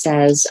and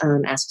says,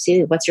 asks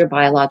you, what's your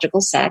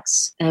biological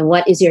sex and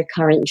what is your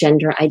current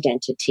gender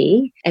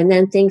identity? And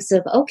then thinks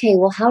of, okay,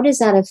 well, how does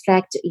that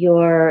affect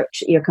your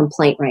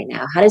complaint right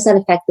now? How does that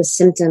affect the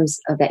symptoms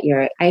of that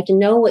I have to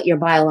know what your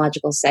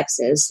biological sex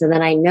is. So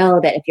then I know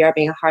that if you're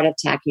having a heart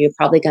attack, you're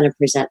probably going to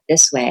present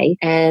this way.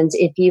 And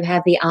if you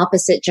have the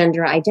opposite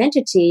gender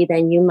identity,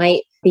 then you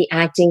might be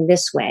acting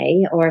this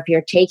way. Or if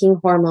you're taking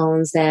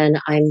hormones,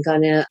 then I'm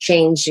going to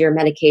change your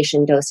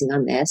medication dosing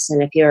on this.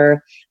 And if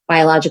your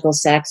biological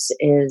sex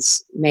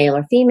is male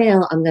or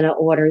female, I'm going to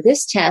order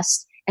this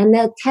test. And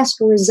the test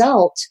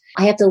result,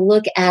 I have to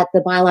look at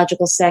the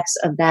biological sex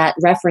of that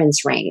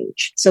reference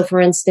range. So for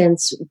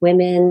instance,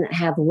 women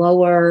have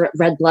lower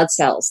red blood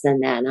cells than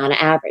men on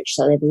average.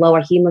 So they have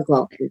lower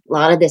hemoglobin. A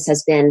lot of this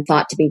has been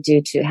thought to be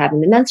due to having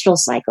the menstrual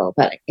cycle,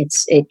 but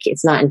it's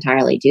not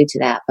entirely due to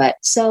that. But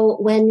so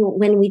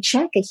when we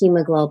check a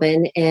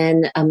hemoglobin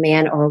in a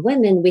man or a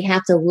woman, we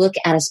have to look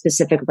at a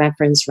specific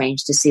reference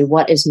range to see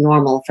what is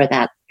normal for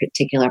that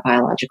particular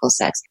biological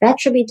sex. That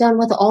should be done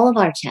with all of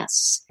our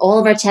tests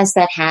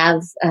that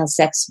have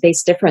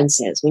sex-based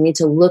differences. We need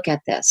to look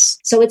at this.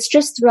 So it's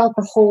just throughout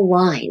the whole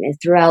line, and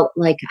throughout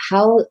like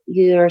how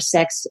your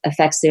sex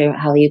affects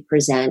how you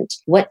present.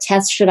 What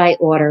tests should I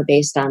order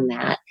based on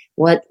that?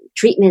 What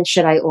treatment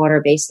should I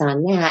order based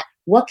on that?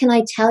 What can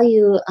I tell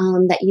you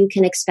that you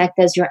can expect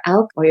as your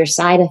outcome or your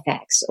side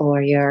effects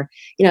or your,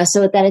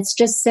 so that it's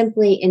just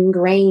simply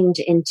ingrained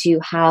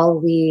into how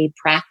we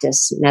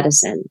practice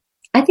medicine.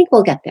 I think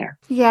we'll get there.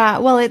 Yeah.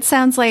 Well, it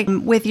sounds like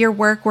with your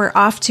work, we're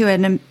off to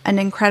an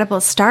incredible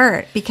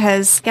start,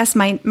 because I guess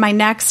my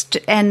next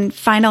and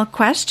final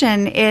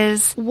question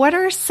is, what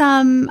are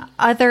some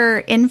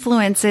other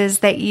influences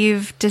that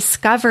you've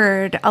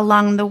discovered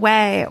along the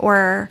way?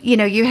 Or,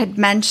 you had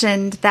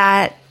mentioned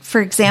that,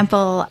 for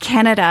example,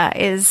 Canada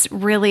is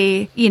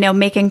really,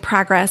 making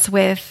progress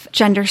with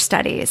gender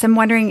studies. I'm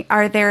wondering,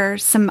 are there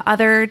some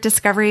other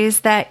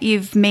discoveries that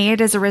you've made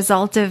as a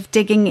result of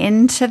digging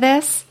into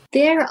this?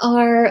 There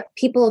are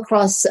people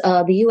across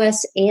the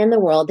U.S. and the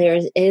world. There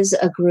is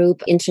a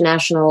group,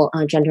 International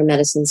Gender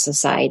Medicine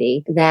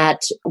Society, that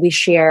we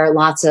share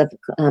lots of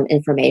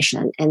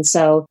information. And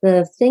so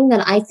the thing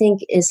that I think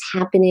is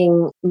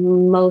happening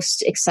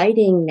most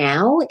exciting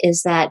now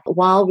is that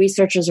while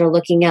researchers are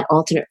looking at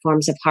alternate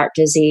forms of heart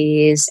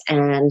disease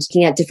and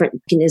looking at different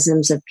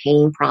mechanisms of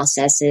pain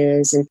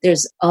processes, and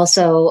there's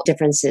also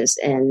differences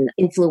in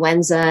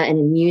influenza and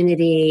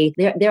immunity,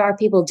 there are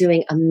people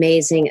doing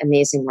amazing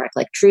work,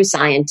 like true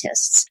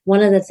scientists.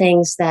 One of the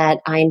things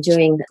that I'm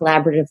doing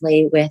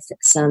collaboratively with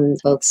some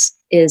folks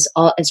is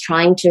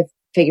trying to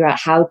figure out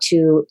how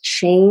to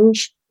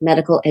change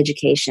medical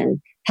education,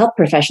 health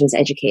professions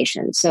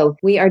education. So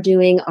we are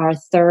doing our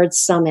third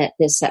summit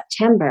this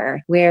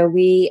September, where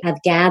we have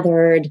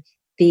gathered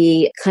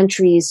the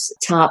country's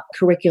top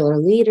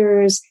curricular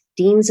leaders,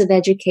 deans of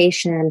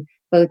education,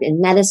 both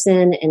in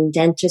medicine and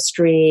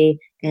dentistry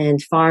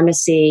and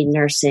pharmacy,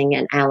 nursing,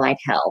 and allied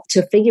health,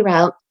 to figure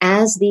out,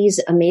 as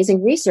these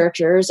amazing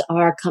researchers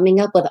are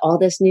coming up with all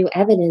this new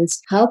evidence,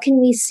 how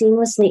can we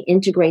seamlessly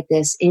integrate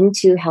this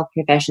into health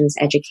professions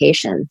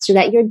education so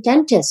that your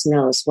dentist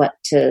knows what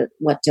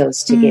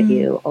dose to give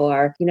you,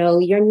 or,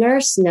 your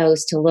nurse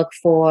knows to look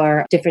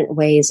for different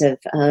ways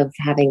of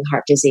having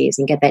heart disease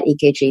and get that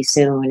EKG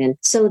soon. And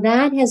so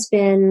that has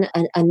been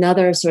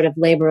another sort of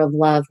labor of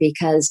love,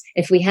 because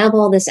if we have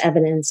all this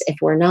evidence, if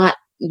we're not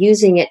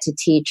using it to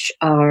teach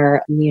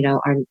our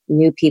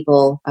new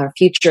people, our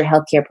future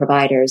healthcare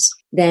providers,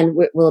 then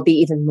we'll be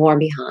even more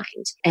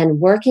behind. And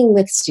working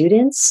with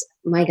students,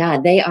 my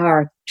God, they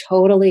are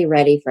totally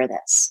ready for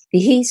this.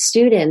 These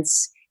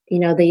students,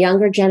 the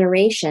younger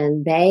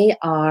generation, they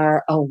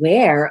are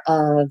aware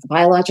of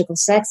biological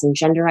sex and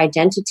gender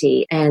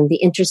identity and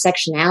the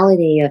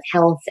intersectionality of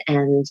health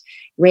and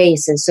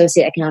race and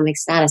socioeconomic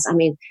status. I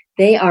mean,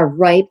 they are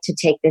ripe to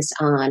take this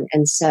on.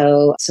 And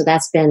so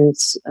that's been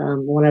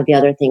one of the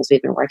other things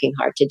we've been working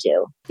hard to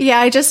do. Yeah,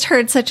 I just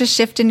heard such a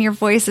shift in your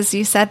voice as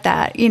you said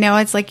that.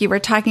 It's like you were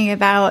talking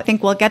about, I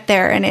think we'll get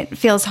there, and it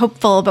feels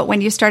hopeful. But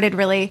when you started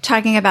really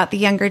talking about the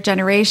younger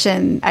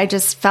generation, I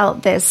just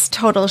felt this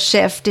total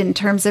shift in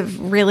terms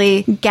of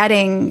really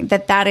getting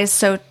that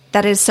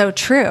is so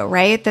true,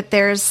 right? That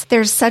there's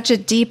such a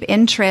deep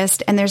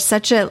interest and there's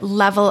such a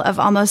level of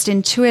almost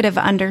intuitive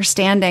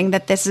understanding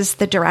that this is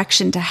the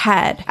direction to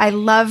head. I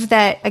love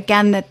that,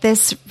 again, that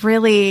this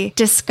really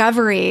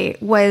discovery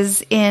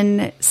was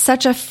in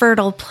such a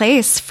fertile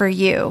place for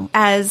you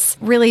as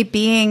really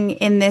being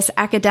in this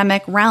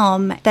academic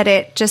realm, that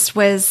it just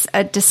was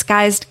a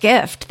disguised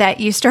gift that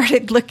you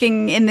started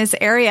looking in this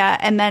area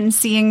and then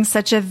seeing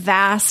such a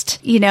vast,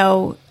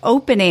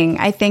 opening,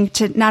 I think,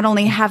 to not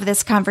only have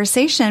this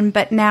conversation,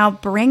 but now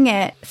bring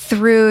it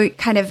through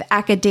kind of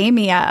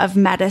academia of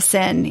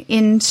medicine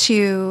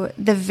into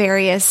the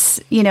various,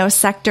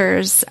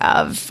 sectors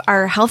of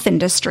our health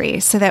industry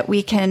so that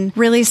we can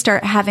really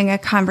start having a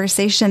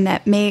conversation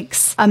that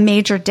makes a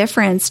major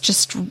difference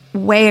just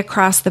way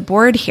across the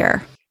board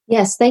here.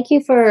 Yes, thank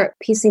you for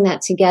piecing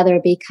that together,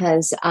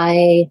 because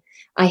I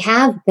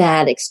have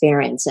that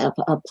experience of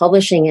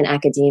publishing in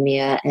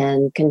academia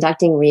and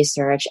conducting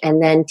research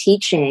and then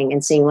teaching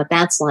and seeing what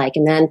that's like,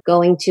 and then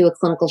going to a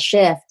clinical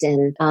shift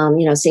and,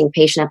 seeing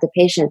patient after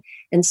patient.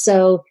 And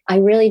so I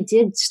really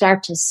did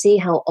start to see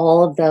how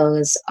all of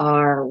those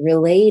are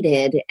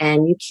related,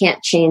 and you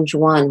can't change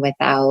one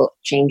without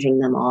changing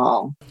them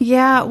all.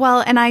 Yeah,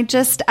 well, and I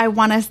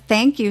want to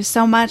thank you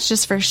so much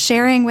just for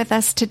sharing with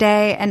us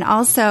today, and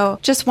also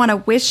just want to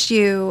wish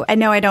you, I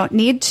know I don't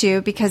need to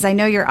because I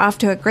know you're off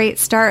to a great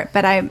start,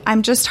 but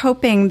I'm just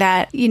hoping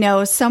that,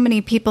 so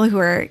many people who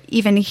are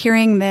even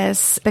hearing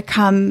this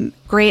become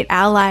great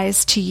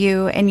allies to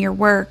you and your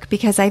work,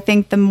 because I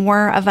think the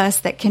more of us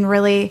that can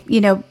really,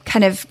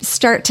 kind of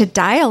start to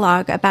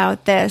dialogue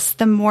about this,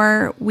 the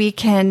more we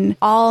can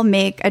all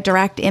make a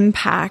direct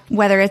impact,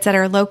 whether it's at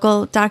our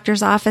local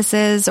doctor's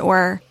offices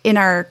or in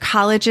our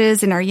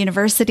colleges, in our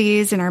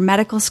universities, in our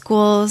medical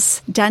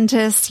schools,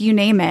 dentists, you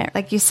name it.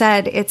 Like you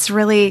said, it's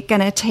really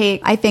going to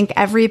take, I think,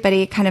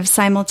 everybody kind of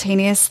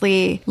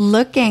simultaneously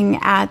looking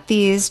at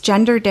these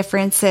gender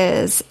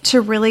differences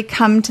to really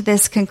come to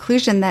this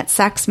conclusion that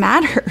sex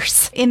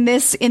matters in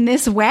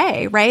this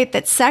way, right?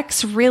 That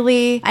sex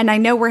really, and I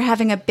know we're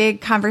having a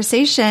big conversation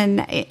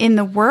in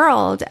the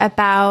world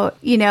about,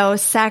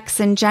 sex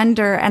and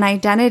gender and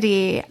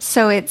identity.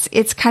 So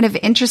it's kind of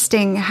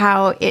interesting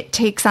how it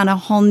takes on a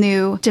whole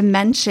new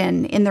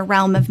dimension in the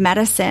realm of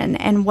medicine,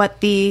 and what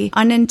the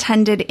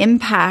unintended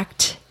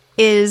impact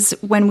is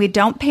when we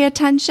don't pay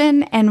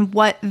attention, and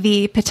what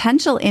the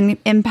potential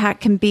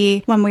impact can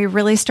be when we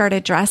really start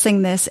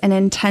addressing this and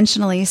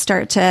intentionally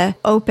start to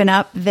open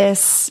up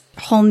this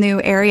whole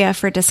new area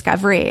for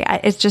discovery.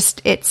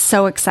 It's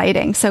so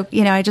exciting. So,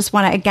 I just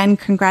want to again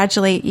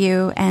congratulate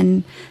you,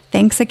 and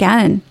thanks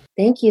again.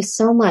 Thank you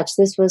so much.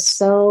 This was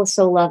so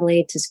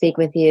lovely to speak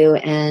with you.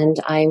 And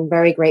I'm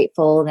very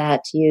grateful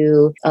that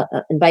you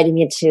invited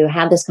me to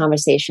have this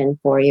conversation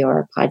for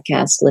your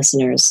podcast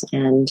listeners.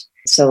 And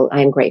so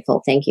I'm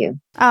grateful. Thank you.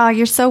 Oh,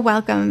 you're so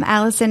welcome,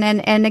 Alyson.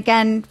 And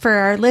again, for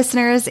our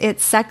listeners,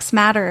 it's Sex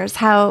Matters,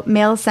 How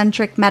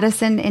Male-Centric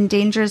Medicine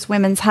Endangers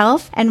Women's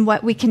Health and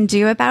What We Can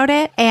Do About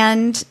It.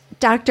 And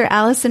Dr.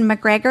 Alyson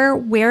McGregor,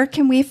 where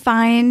can we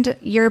find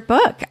your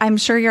book? I'm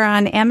sure you're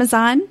on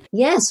Amazon.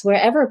 Yes,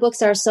 wherever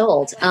books are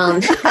sold,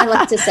 I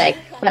like to say.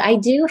 But I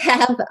do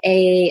have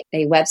a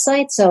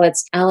website, so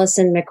it's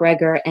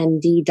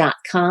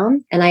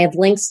AlysonMcGregorMD.com. And I have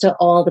links to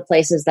all the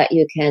places that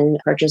you can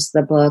purchase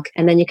the book.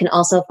 And then you can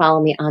also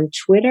follow me on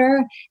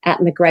Twitter at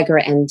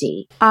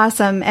McGregorMD.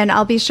 Awesome. And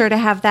I'll be sure to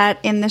have that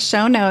in the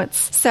show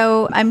notes.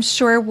 So I'm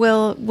sure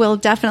we'll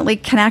definitely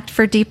connect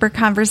for deeper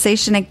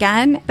conversation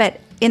again. But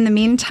in the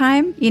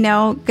meantime,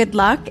 good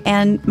luck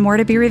and more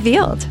to be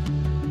revealed.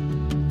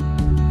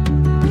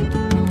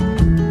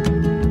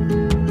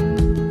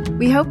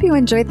 We hope you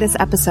enjoyed this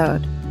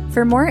episode.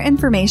 For more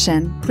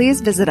information,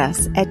 please visit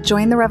us at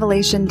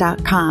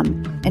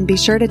jointherevelation.com and be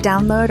sure to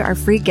download our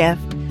free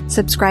gift,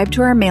 subscribe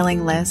to our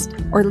mailing list,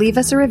 or leave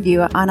us a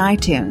review on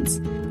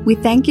iTunes. We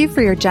thank you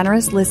for your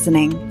generous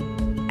listening.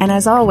 And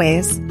as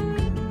always,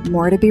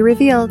 more to be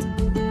revealed.